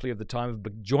idea, actually, of the time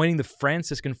of joining the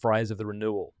Franciscan Friars of the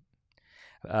Renewal.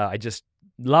 I just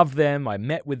loved them. I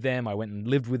met with them. I went and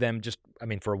lived with them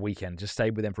for a weekend. Just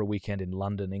stayed with them for a weekend in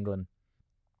London, England.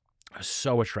 I was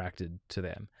so attracted to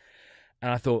them.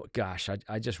 And I thought, gosh,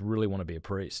 I just really want to be a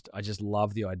priest. I just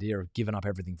love the idea of giving up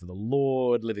everything for the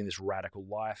Lord, living this radical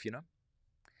life,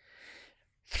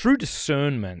 Through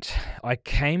discernment, I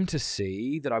came to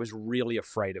see that I was really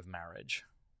afraid of marriage.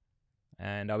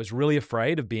 And I was really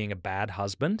afraid of being a bad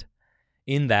husband,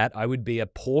 in that I would be a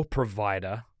poor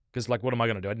provider. Because, what am I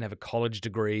going to do? I didn't have a college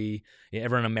degree. Yeah,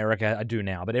 everyone in America, I do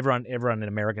now, but everyone in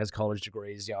America has college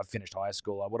degrees. I've finished high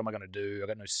school. What am I going to do? I've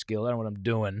got no skill. I don't know what I'm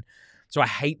doing. So I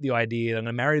hate the idea that I'm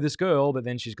going to marry this girl, but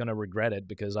then she's going to regret it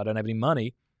because I don't have any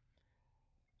money.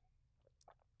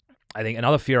 I think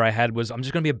another fear I had was I'm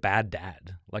just going to be a bad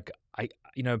dad.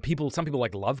 Some people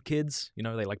love kids.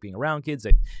 They like being around kids.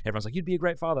 Everyone's like, you'd be a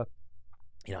great father.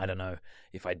 I don't know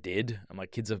if I did. My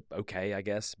kids are okay, I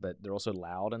guess, but they're also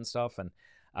loud and stuff, and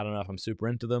I don't know if I'm super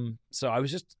into them. So I was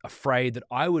just afraid that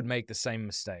I would make the same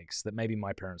mistakes that maybe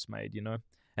my parents made,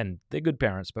 And they're good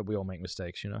parents, but we all make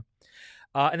mistakes,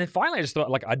 And then finally, I just thought,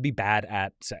 I'd be bad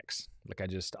at sex.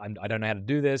 I don't know how to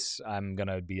do this. I'm going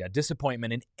to be a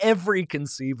disappointment in every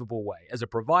conceivable way. As a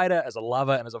provider, as a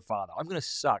lover, and as a father. I'm going to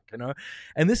suck,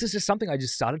 And this is just something I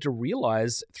just started to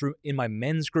realize in my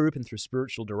men's group and through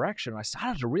spiritual direction. I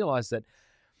started to realize that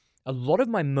a lot of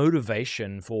my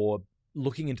motivation for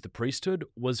looking into the priesthood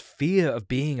was fear of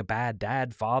being a bad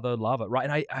dad, father, lover, right?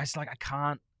 And I was like, I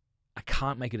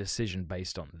can't make a decision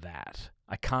based on that.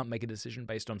 I can't make a decision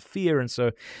based on fear. And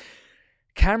so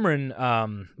Cameron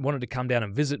wanted to come down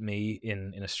and visit me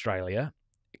in Australia,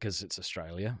 because it's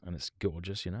Australia and it's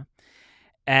gorgeous,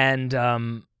 And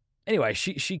anyway,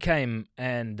 she came,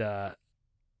 and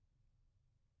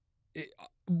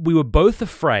we were both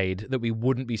afraid that we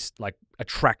wouldn't be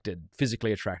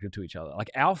physically attracted to each other.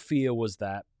 Our fear was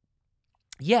that,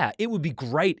 yeah, it would be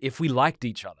great if we liked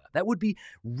each other. That would be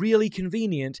really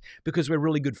convenient because we're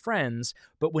really good friends,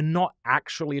 but we're not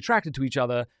actually attracted to each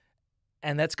other.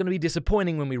 And that's going to be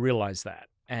disappointing when we realize that.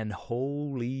 And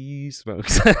holy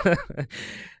smokes,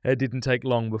 it didn't take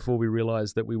long before we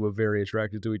realized that we were very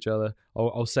attracted to each other.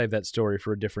 I'll save that story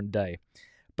for a different day.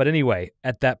 But anyway,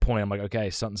 at that point, I'm like,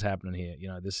 okay, something's happening here.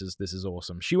 This is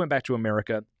awesome. She went back to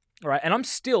America. All right, and I'm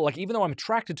still, even though I'm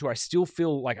attracted to her, I still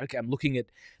feel like, okay, I'm looking at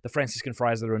the Franciscan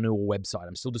Friars of the Renewal website.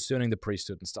 I'm still discerning the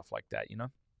priesthood and stuff like that,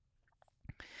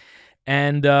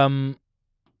 And I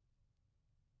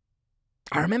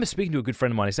remember speaking to a good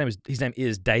friend of mine. His name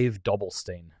is Dave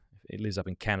Dobbelstein. He lives up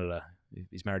in Canada.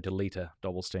 He's married to Lita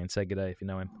Dobbelstein. Say good day if you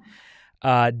know him.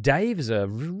 Dave is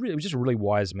just a really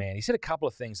wise man. He said a couple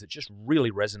of things that just really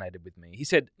resonated with me. He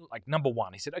said, number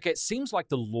one, he said, okay, it seems like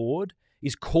the Lord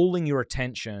is calling your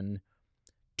attention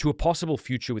to a possible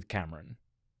future with Cameron.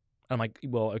 I'm like,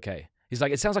 well, okay. He's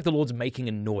like, it sounds like the Lord's making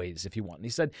a noise, if you want. And he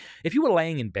said, if you were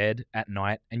laying in bed at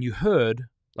night and you heard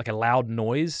a loud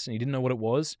noise and you didn't know what it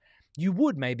was, you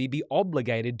would maybe be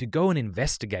obligated to go and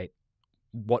investigate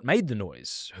what made the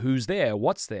noise, who's there,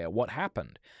 what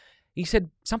happened. He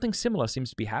said something similar seems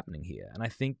to be happening here, and I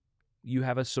think you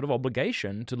have a sort of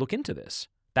obligation to look into this.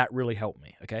 That really helped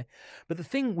me, okay? But the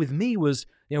thing with me was,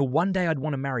 one day I'd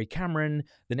want to marry Cameron,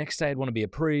 the next day I'd want to be a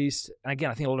priest, and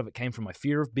again, I think a lot of it came from my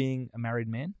fear of being a married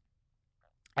man.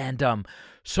 And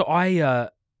so I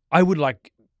would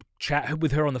chat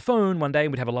with her on the phone one day,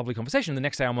 and we'd have a lovely conversation. The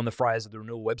next day I'm on the Friars of the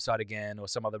Renewal website again, or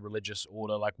some other religious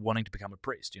order, wanting to become a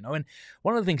priest, And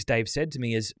one of the things Dave said to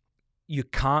me is, you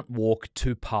can't walk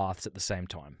two paths at the same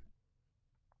time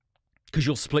because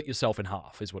you'll split yourself in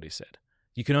half, is what he said.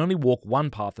 You can only walk one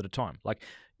path at a time.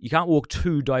 You can't walk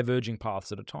two diverging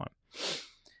paths at a time.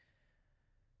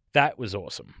 That was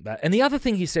awesome. And the other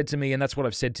thing he said to me, and that's what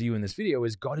I've said to you in this video,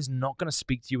 is God is not going to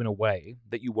speak to you in a way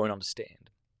that you won't understand.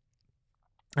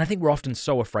 And I think we're often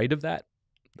so afraid of that.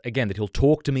 Again, that he'll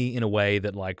talk to me in a way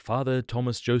that Father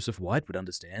Thomas Joseph White would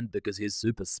understand because he's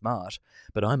super smart,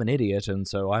 but I'm an idiot and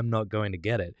so I'm not going to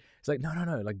get it. It's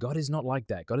no. God is not like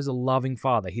that. God is a loving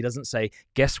Father. He doesn't say,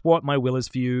 guess what, my will is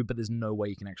for you, but there's no way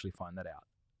you can actually find that out.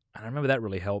 And I remember that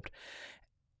really helped.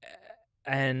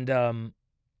 And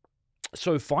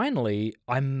so finally,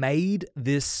 I made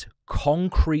this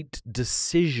concrete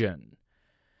decision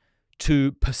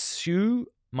to pursue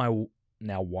my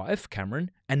now wife,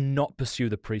 Cameron, and not pursue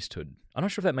the priesthood. I'm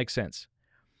not sure if that makes sense.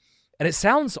 And it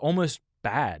sounds almost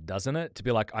bad, doesn't it? To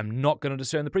be I'm not going to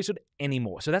discern the priesthood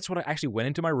anymore. So that's what I actually went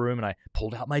into my room and I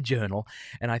pulled out my journal.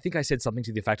 And I think I said something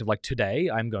to the effect of today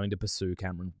I'm going to pursue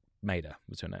Cameron Maida,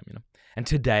 was her name, And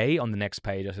today on the next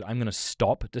page, I said, I'm going to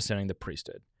stop discerning the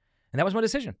priesthood. And that was my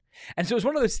decision. And so it was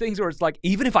one of those things where it's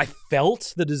even if I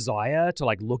felt the desire to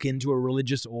look into a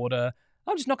religious order,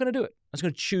 I'm just not going to do it. I'm just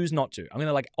going to choose not to. I'm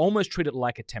going to almost treat it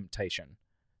like a temptation.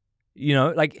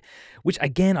 Which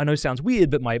again, I know sounds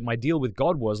weird, but my deal with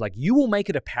God was you will make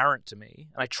it apparent to me,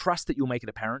 and I trust that you'll make it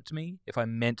apparent to me if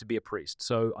I'm meant to be a priest.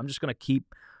 So I'm just going to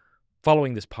keep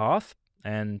following this path,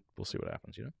 and we'll see what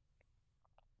happens,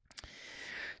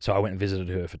 So I went and visited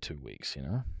her for 2 weeks,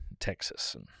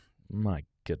 Texas, and my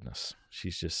goodness,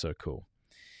 she's just so cool.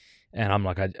 And I'm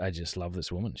I just love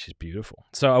this woman. She's beautiful.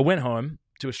 So I went home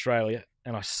to Australia,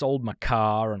 and I sold my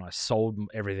car, and I sold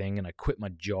everything, and I quit my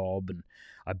job, and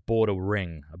I bought a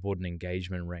ring. I bought an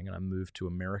engagement ring, and I moved to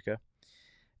America.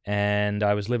 And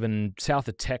I was living south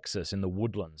of Texas in the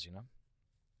woodlands,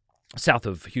 south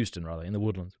of Houston, rather, in the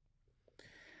woodlands.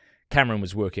 Cameron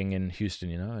was working in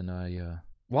Houston, and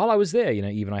while I was there,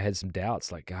 even I had some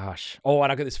doubts, gosh. Oh,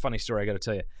 and I got this funny story I got to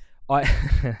tell you.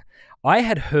 I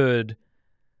had heard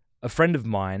a friend of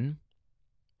mine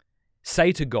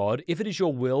say to God, if it is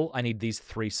your will, I need these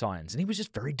 3 signs. And he was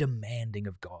just very demanding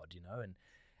of God,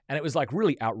 and it was like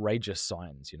really outrageous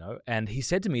signs, and he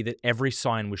said to me that every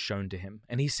sign was shown to him.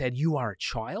 And he said, you are a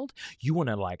child? You want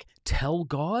to like tell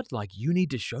God, like you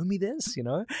need to show me this,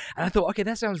 And I thought, okay,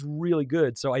 that sounds really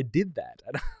good. So I did that.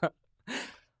 And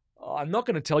I'm not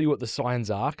going to tell you what the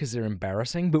signs are because they're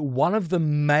embarrassing, but one of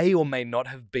them may or may not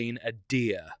have been a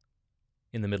deer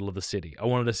in the middle of the city. I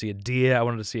wanted to see a deer. I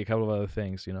wanted to see a couple of other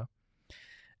things,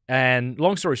 And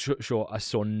long story short, I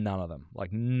saw none of them,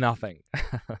 like nothing.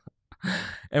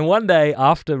 And one day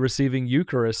after receiving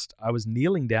Eucharist, I was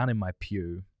kneeling down in my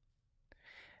pew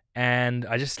and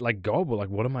I just like, God, well, like,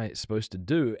 what am I supposed to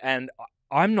do? And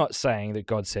I'm not saying that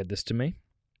God said this to me,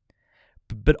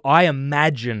 but I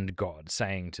imagined God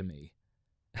saying to me,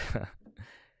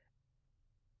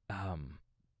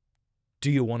 do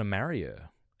you want to marry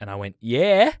her? And I went,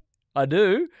 yeah, I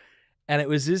do. And it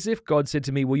was as if God said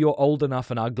to me, well, you're old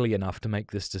enough and ugly enough to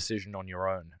make this decision on your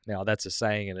own. Now, that's a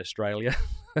saying in Australia.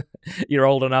 You're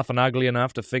old enough and ugly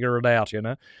enough to figure it out,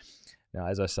 Now,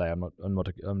 as I say, I'm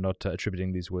not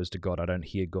attributing these words to God. I don't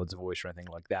hear God's voice or anything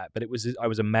like that. But I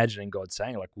was imagining God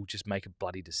saying, like, we'll just make a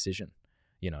bloody decision,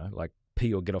 like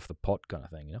pee or get off the pot kind of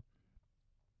thing,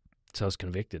 So I was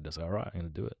convicted. I was like, all right, I'm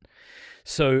going to do it.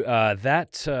 So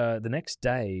the next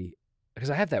day, because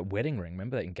I have that wedding ring,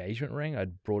 remember that engagement ring? I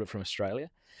brought it from Australia.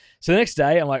 So the next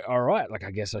day, I'm like, all right, like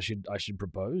I guess I should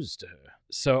propose to her.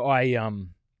 So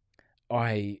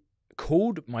I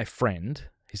called my friend.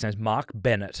 His name's Mark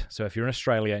Bennett. So if you're in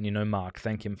Australia and you know Mark,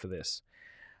 thank him for this.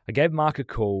 I gave Mark a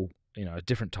call,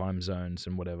 different time zones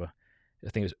and whatever. I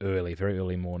think it was early, very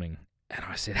early morning. And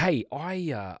I said, hey,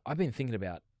 I've been thinking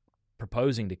about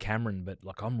proposing to Cameron, but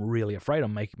like I'm really afraid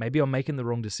maybe I'm making the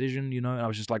wrong decision, And I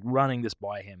was just like running this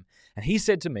by him. And he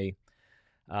said to me,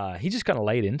 he just kind of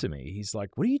laid into me. He's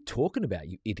like, what are you talking about,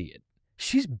 you idiot?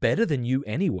 She's better than you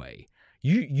anyway.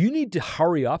 You need to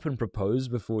hurry up and propose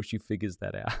before she figures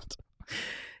that out.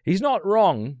 He's not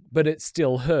wrong, but it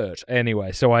still hurt.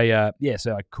 Anyway, so I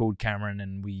called Cameron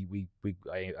and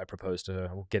I proposed to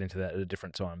her. We'll get into that at a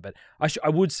different time. But I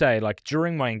would say, like,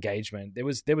 during my engagement, there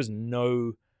was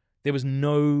no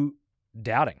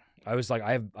doubting. I was like,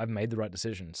 I've made the right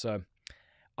decision. So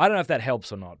I don't know if that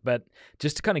helps or not, but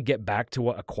just to kind of get back to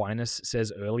what Aquinas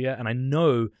says earlier, and I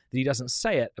know that he doesn't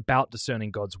say it about discerning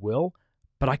God's will,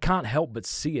 but I can't help but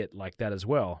see it like that as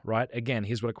well, right? Again,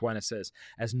 here's what Aquinas says.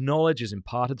 As knowledge is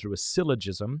imparted through a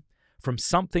syllogism from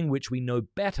something which we know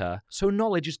better, so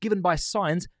knowledge is given by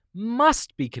signs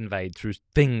must be conveyed through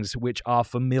things which are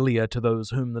familiar to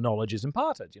those whom the knowledge is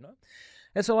imparted,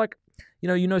 And so, like,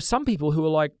 some people who are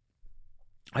like,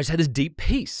 I just had this deep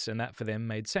peace, and that for them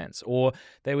made sense. Or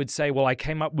they would say, well, I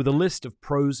came up with a list of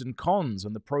pros and cons,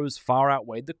 and the pros far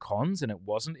outweighed the cons, and it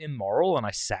wasn't immoral, and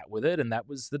I sat with it, and that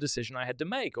was the decision I had to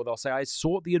make. Or they'll say, I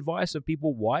sought the advice of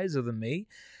people wiser than me.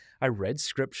 I read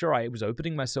scripture, I was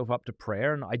opening myself up to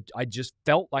prayer, and I just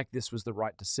felt like this was the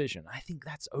right decision. I think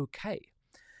that's okay.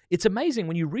 It's amazing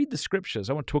when you read the scriptures.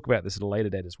 I want to talk about this at a later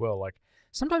date as well. Like,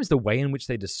 sometimes the way in which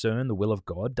they discern the will of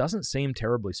God doesn't seem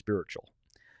terribly spiritual.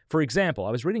 For example,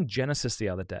 I was reading Genesis the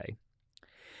other day,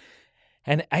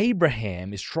 and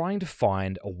Abraham is trying to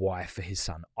find a wife for his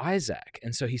son Isaac.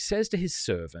 And so he says to his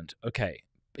servant, okay,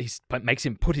 he makes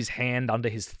him put his hand under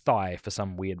his thigh for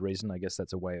some weird reason. I guess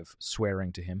that's a way of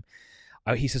swearing to him.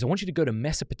 He says, I want you to go to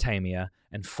Mesopotamia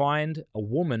and find a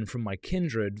woman from my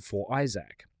kindred for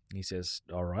Isaac. And he says,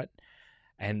 all right.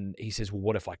 And he says, well,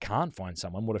 what if I can't find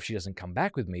someone? What if she doesn't come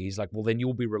back with me? He's like, well, then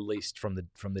you'll be released from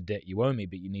the debt you owe me,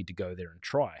 but you need to go there and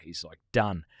try. He's like,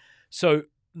 done. So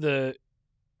the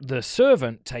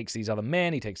servant takes these other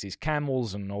men, he takes these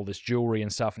camels and all this jewelry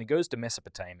and stuff, and he goes to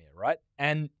Mesopotamia, right?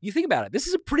 And you think about it, this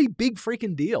is a pretty big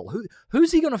freaking deal.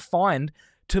 Who's he going to find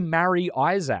to marry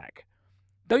Isaac?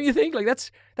 Don't you think? Like,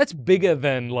 that's bigger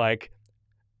than, like,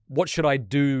 what should I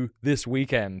do this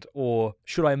weekend? Or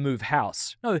should I move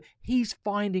house? No, he's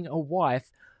finding a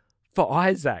wife for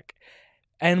Isaac.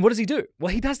 And what does he do?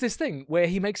 Well, he does this thing where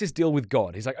he makes this deal with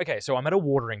God. He's like, okay, so I'm at a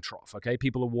watering trough, okay?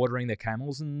 People are watering their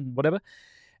camels and whatever.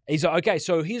 He's like, okay,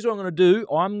 so here's what I'm going to do.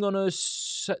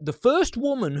 The first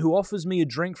woman who offers me a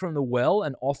drink from the well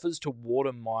and offers to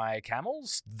water my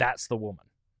camels, that's the woman.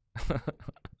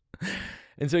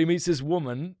 And so he meets this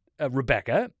woman,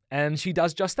 Rebecca, and she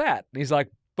does just that. And he's like,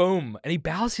 boom. And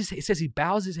it says he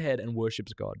bows his head and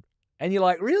worships God. And you're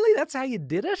like, really? That's how you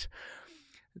did it?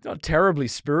 It's not terribly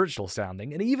spiritual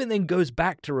sounding. And he even then goes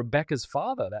back to Rebecca's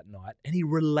father that night and he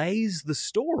relays the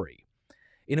story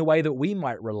in a way that we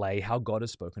might relay how God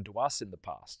has spoken to us in the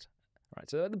past. Right?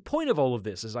 So the point of all of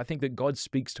this is I think that God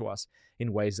speaks to us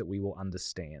in ways that we will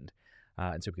understand.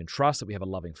 And so we can trust that we have a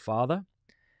loving Father.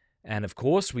 And of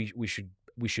course, we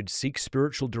should seek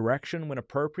spiritual direction when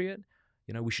appropriate.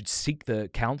 We should seek the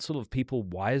counsel of people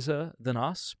wiser than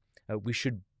us. We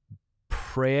should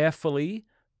prayerfully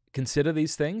consider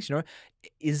these things.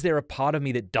 Is there a part of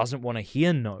me that doesn't want to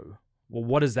hear no? Well,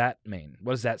 what does that mean?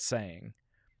 What is that saying?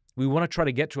 We want to try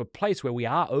to get to a place where we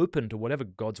are open to whatever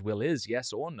God's will is,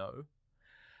 yes or no,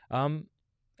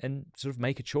 and sort of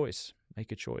make a choice.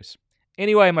 Make a choice.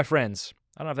 Anyway, my friends,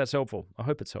 I don't know if that's helpful. I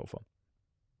hope it's helpful.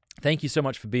 Thank you so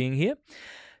much for being here.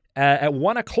 At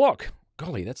 1 o'clock,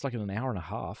 golly, that's like in an hour and a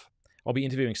half, I'll be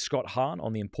interviewing Scott Hahn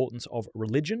on the importance of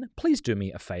religion. Please do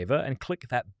me a favor and click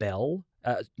that bell.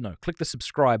 Click the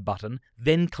subscribe button,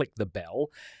 then click the bell.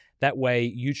 That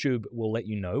way, YouTube will let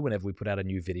you know whenever we put out a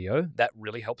new video. That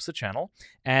really helps the channel.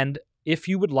 And if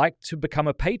you would like to become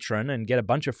a patron and get a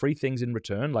bunch of free things in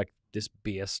return, like this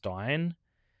beer stein,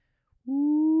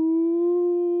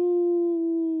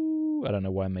 I don't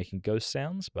know why I'm making ghost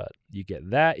sounds, but you get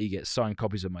that. You get signed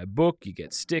copies of my book. You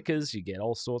get stickers. You get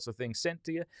all sorts of things sent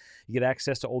to you. You get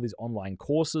access to all these online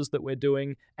courses that we're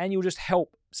doing, and you'll just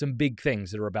help some big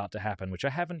things that are about to happen, which I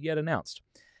haven't yet announced.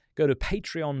 Go to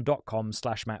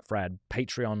patreon.com/MattFrad,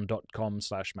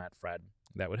 patreon.com/MattFrad.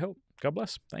 That would help. God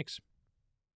bless. Thanks.